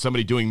imagine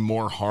somebody doing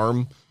more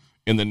harm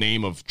in the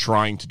name of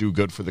trying to do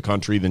good for the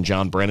country than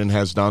John Brennan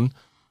has done.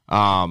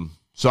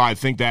 So I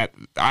think that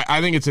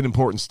I think it's an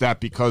important step,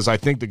 because I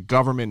think the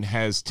government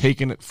has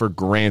taken it for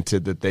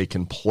granted that they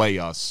can play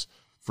us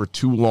for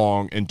too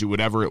long and do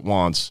whatever it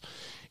wants.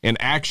 And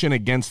action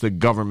against the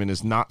government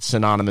is not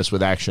synonymous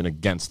with action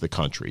against the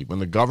country. When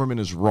the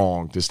government is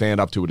wrong, to stand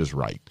up to it is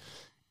right.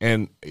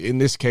 And in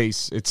this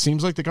case, it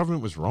seems like the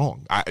government was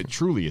wrong.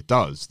 Truly, it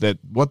does. That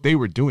what they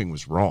were doing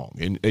was wrong.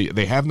 And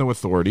they have no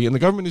authority, and the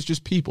government is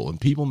just people.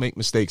 And people make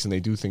mistakes, and they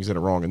do things that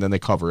are wrong, and then they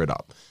cover it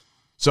up.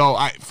 So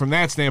from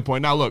that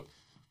standpoint, now look,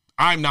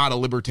 I'm not a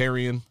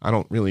libertarian. I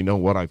don't really know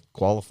what I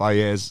qualify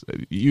as.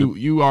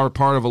 You are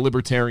part of a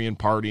libertarian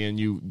party,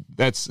 and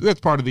that's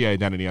part of the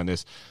identity on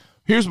this.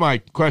 Here's my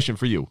question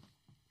for you.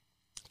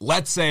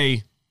 Let's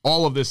say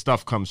all of this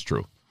stuff comes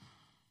true.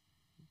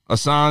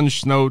 Assange,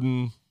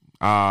 Snowden,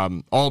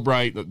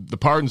 Albright, the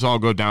pardons all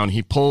go down.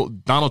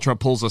 Donald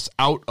Trump pulls us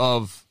out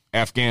of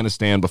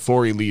Afghanistan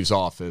before he leaves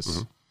office,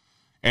 mm-hmm.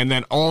 and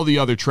then all the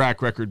other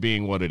track record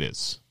being what it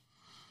is.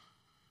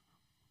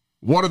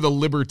 What are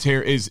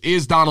the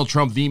is Donald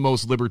Trump the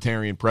most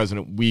libertarian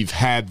president we've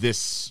had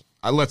this,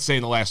 let's say,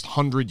 in the last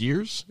 100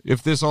 years,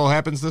 if this all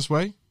happens this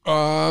way?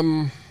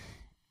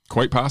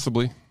 Quite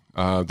possibly.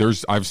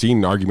 I've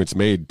seen arguments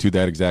made to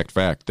that exact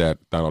fact that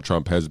Donald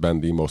Trump has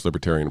been the most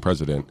libertarian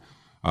president.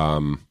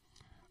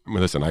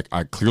 Listen,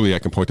 I clearly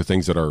can point to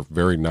things that are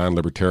very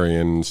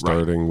non-libertarian,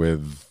 starting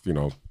with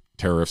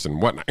tariffs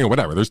and whatnot,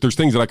 whatever. There's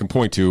things that I can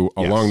point to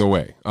along the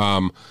way.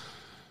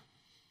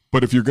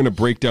 But if you're going to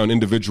break down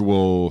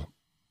individual,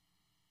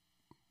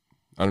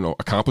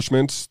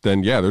 accomplishments,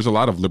 then there's a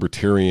lot of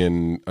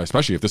libertarian,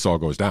 especially if this all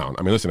goes down.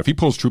 I mean, listen, if he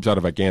pulls troops out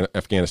of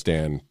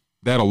Afghanistan,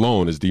 that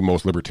alone is the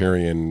most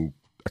libertarian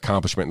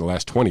accomplishment in the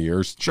last 20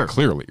 years. Sure.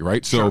 Clearly,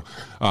 right? So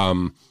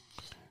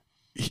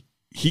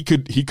he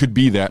could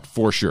be that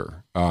for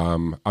sure.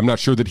 I'm not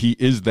sure that he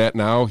is that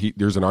now.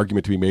 There's an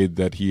argument to be made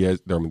that he has.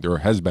 There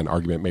has been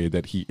argument made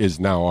that he is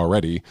now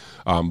already.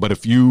 But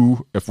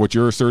if what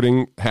you're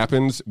asserting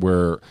happens,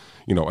 where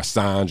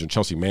Assange and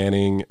Chelsea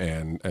Manning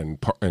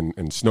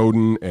and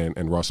Snowden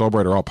and Ross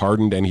Albright are all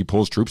pardoned and he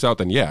pulls troops out,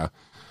 then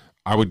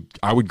I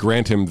would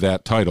grant him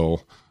that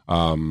title.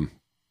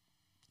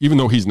 Even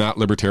though he's not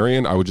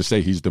libertarian, I would just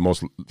say he's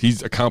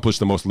accomplished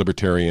the most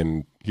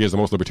libertarian. He has the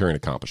most libertarian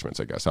accomplishments,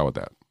 I guess. How about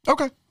that?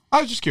 Okay. I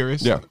was just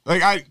curious. Yeah.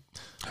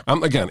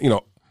 Again,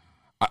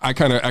 I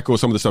kind of echo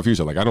some of the stuff you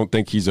said. Like, I don't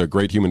think he's a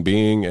great human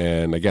being.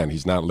 And again,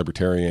 he's not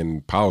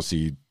libertarian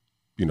policy.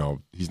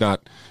 He's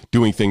not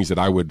doing things that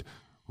I would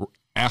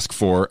ask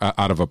for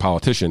out of a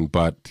politician,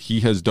 but he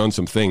has done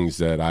some things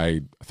that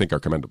I think are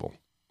commendable.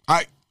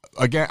 I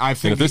think,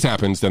 and if this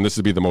happens, then this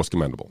would be the most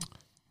commendable.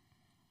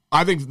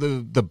 I think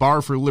the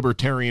bar for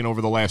libertarian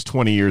over the last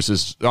 20 years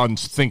is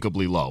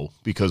unthinkably low,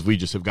 because we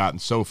just have gotten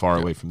so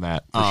far away from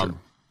that. For sure.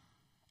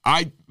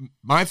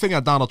 My thing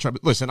on Donald Trump,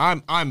 listen,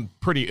 I'm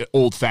pretty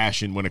old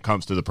fashioned when it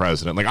comes to the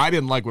president. Like, I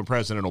didn't like when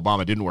President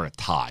Obama didn't wear a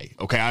tie.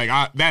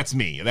 Okay, that's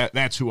me.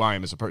 That's who I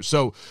am as a person.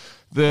 So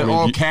do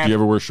you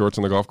ever wear shorts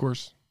on the golf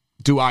course?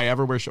 Do I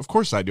ever wear shorts? Of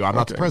course I do. I'm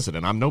not the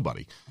president. I'm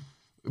nobody.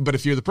 But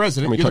if you're the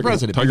president, you're the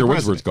president. Tiger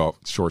Woods wears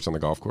shorts on the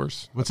golf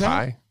course. What's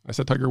that? I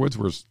said Tiger Woods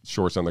wears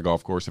shorts on the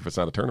golf course if it's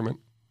not a tournament.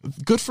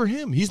 Good for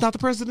him. He's not the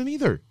president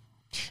either.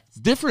 It's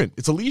different.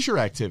 It's a leisure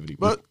activity.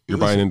 But you're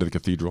buying into the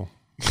cathedral.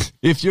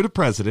 If you're the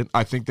president,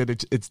 I think that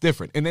it's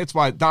different. And that's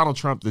why Donald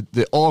Trump,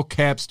 the all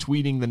caps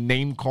tweeting, the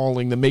name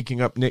calling, the making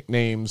up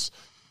nicknames,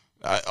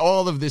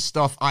 all of this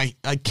stuff, I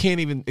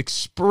can't even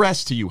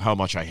express to you how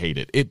much I hate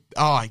it.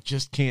 I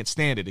just can't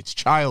stand it. It's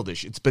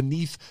childish. It's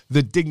beneath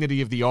the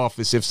dignity of the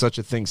office, if such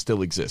a thing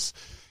still exists.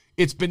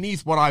 It's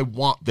beneath what I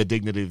want the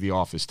dignity of the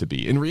office to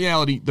be. In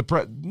reality,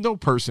 no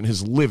person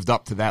has lived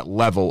up to that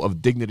level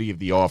of dignity of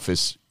the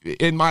office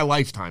in my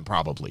lifetime,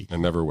 probably,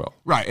 and never will.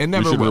 Right, and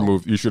never will.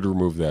 You should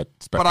remove that.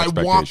 But I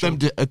want them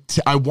to.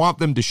 I want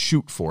them to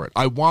shoot for it.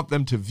 I want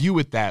them to view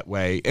it that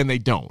way, and they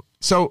don't.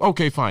 So,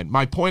 okay, fine.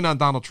 My point on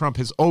Donald Trump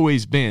has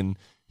always been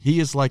he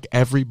is like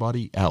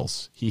everybody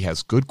else. He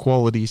has good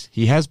qualities.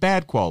 He has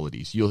bad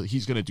qualities.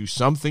 He's going to do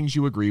some things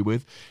you agree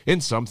with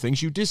and some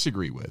things you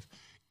disagree with.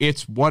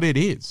 It's what it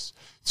is.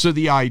 So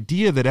the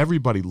idea that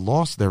everybody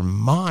lost their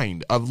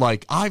mind of,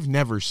 like, I've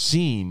never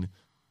seen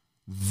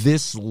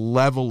this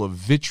level of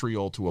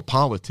vitriol to a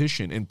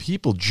politician, and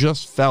people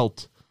just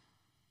felt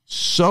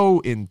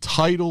so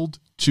entitled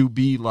to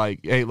be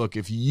like, hey, look,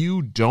 if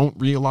you don't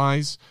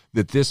realize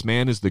that this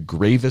man is the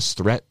gravest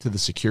threat to the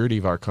security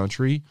of our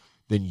country,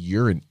 then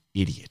you're an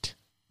idiot.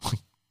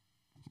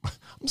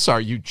 I'm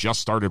sorry you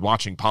just started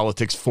watching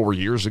politics 4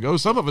 years ago.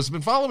 Some of us have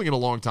been following it a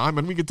long time,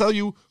 and we can tell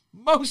you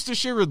most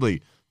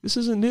assuredly this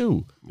isn't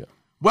new. Yeah.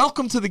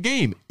 Welcome to the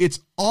game. It's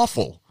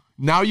awful.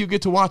 Now you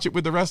get to watch it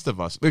with the rest of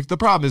us. The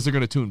problem is they're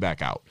going to tune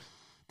back out.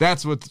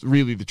 That's what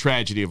really the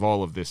tragedy of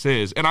all of this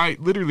is. And I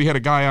literally had a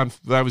guy on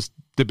that I was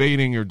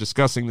debating or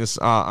discussing this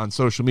on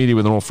social media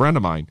with an old friend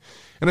of mine.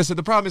 And I said,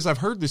 the problem is I've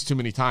heard this too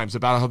many times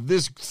about how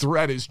this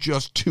threat is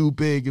just too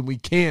big and we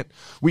can't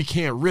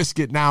risk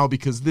it now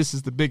because this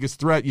is the biggest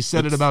threat. You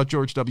said it about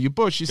George W.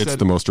 Bush. You said it's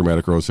the most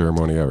dramatic rose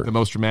ceremony ever. The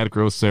most dramatic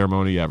rose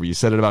ceremony ever. You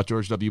said it about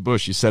George W.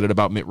 Bush. You said it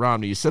about Mitt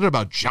Romney. You said it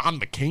about John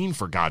McCain,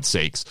 for God's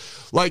sakes.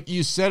 Like,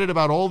 you said it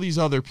about all these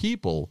other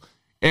people.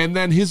 And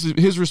then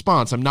his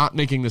response, I'm not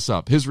making this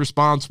up, his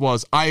response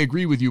was, I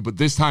agree with you, but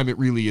this time it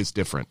really is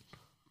different.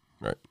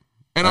 Right.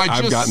 And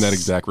I've gotten that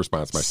exact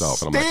response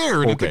myself. And I'm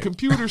stared at the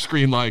computer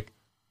screen like,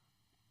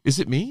 is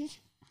it me?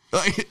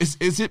 Like,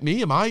 is it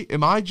me? Am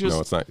I just...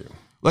 No, it's not you.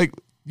 Like,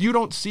 you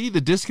don't see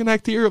the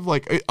disconnect here of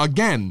like,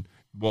 again,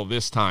 well,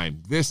 this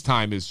time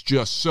is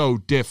just so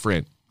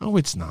different. No,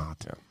 it's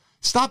not. Yeah.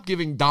 Stop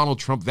giving Donald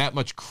Trump that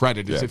much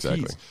credit as if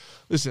he's...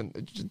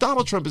 Listen,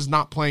 Donald Trump is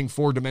not playing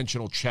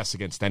four-dimensional chess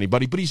against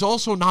anybody, but he's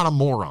also not a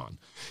moron.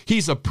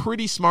 He's a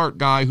pretty smart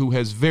guy who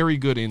has very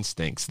good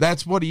instincts.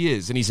 That's what he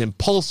is. And he's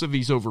impulsive,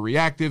 he's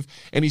overreactive,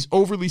 and he's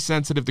overly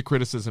sensitive to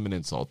criticism and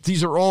insult.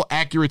 These are all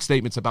accurate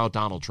statements about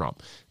Donald Trump.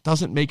 It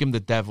doesn't make him the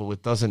devil.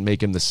 It doesn't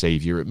make him the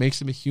savior. It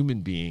makes him a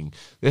human being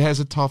that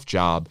has a tough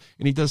job,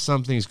 and he does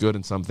some things good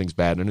and some things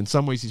bad. And in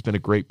some ways, he's been a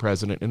great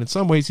president, and in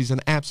some ways, he's an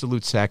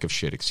absolute sack of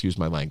shit. Excuse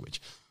my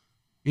language.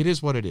 It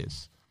is what it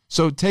is.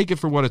 So take it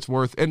for what it's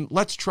worth, and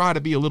let's try to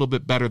be a little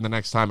bit better the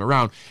next time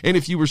around. And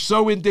if you were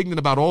so indignant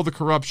about all the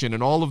corruption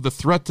and all of the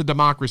threat to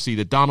democracy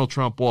that Donald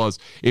Trump was,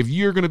 if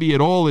you're going to be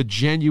at all a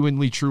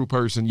genuinely true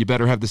person, you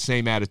better have the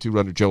same attitude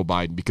under Joe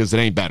Biden, because it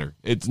ain't better.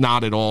 It's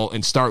not at all,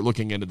 and start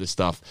looking into this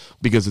stuff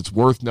because it's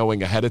worth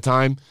knowing ahead of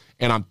time.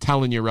 And I'm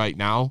telling you right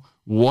now,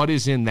 what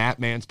is in that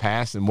man's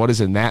past and what is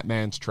in that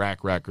man's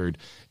track record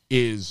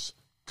is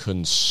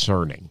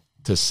concerning,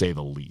 to say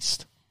the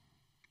least.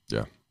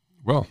 Yeah.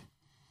 Well,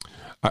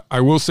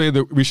 I will say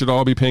that we should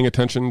all be paying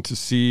attention to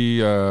see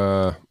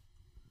whether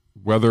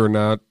or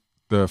not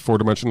the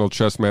four-dimensional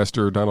chess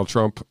master Donald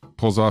Trump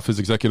pulls off his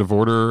executive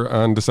order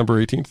on December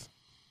 18th,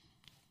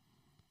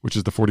 which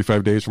is the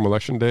 45 days from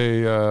Election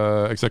Day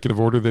executive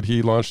order that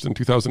he launched in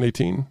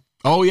 2018.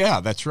 Oh, yeah,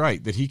 that's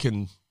right, that he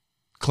can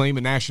claim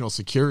a national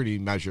security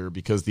measure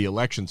because the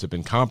elections have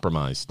been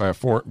compromised by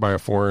a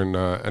foreign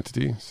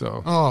entity.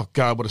 So, oh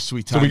God, what a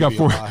sweet time!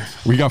 So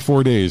we got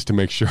 4 days to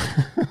make sure.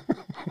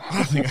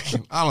 I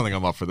don't think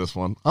I'm up for this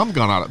one. I'm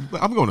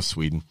going to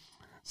Sweden.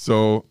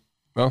 So,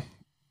 well,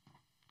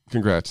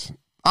 congrats.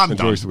 I'm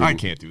done. Sweden. I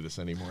can't do this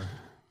anymore.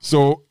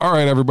 So, all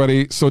right,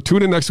 everybody. So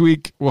tune in next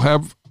week. We'll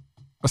have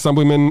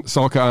Assemblyman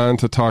Salka on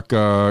to talk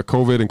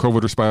COVID and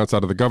COVID response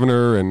out of the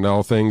governor and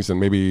all things, and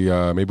maybe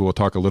we'll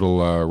talk a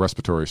little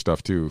respiratory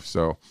stuff too.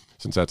 So,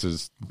 since that's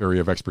his area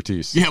of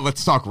expertise. Yeah,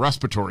 let's talk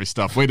respiratory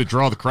stuff. Way to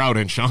draw the crowd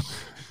in, Sean.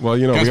 Well,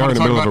 we are in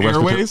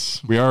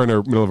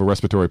the middle of a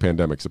respiratory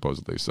pandemic,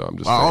 supposedly. So I'm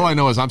just all I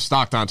know is I'm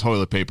stocked on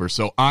toilet paper,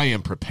 so I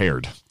am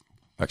prepared.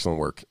 Excellent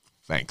work.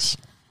 Thanks.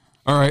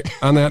 All right.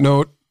 On that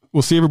note,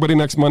 we'll see everybody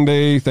next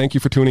Monday. Thank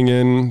you for tuning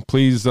in.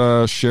 Please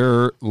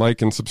share,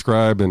 like, and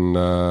subscribe,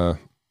 and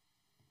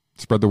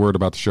spread the word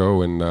about the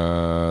show.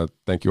 And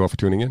thank you all for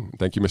tuning in.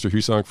 Thank you, Mr.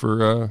 Husong,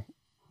 for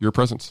your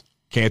presence.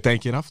 Can't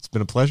thank you enough. It's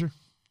been a pleasure.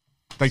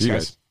 Thanks,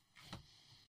 guys.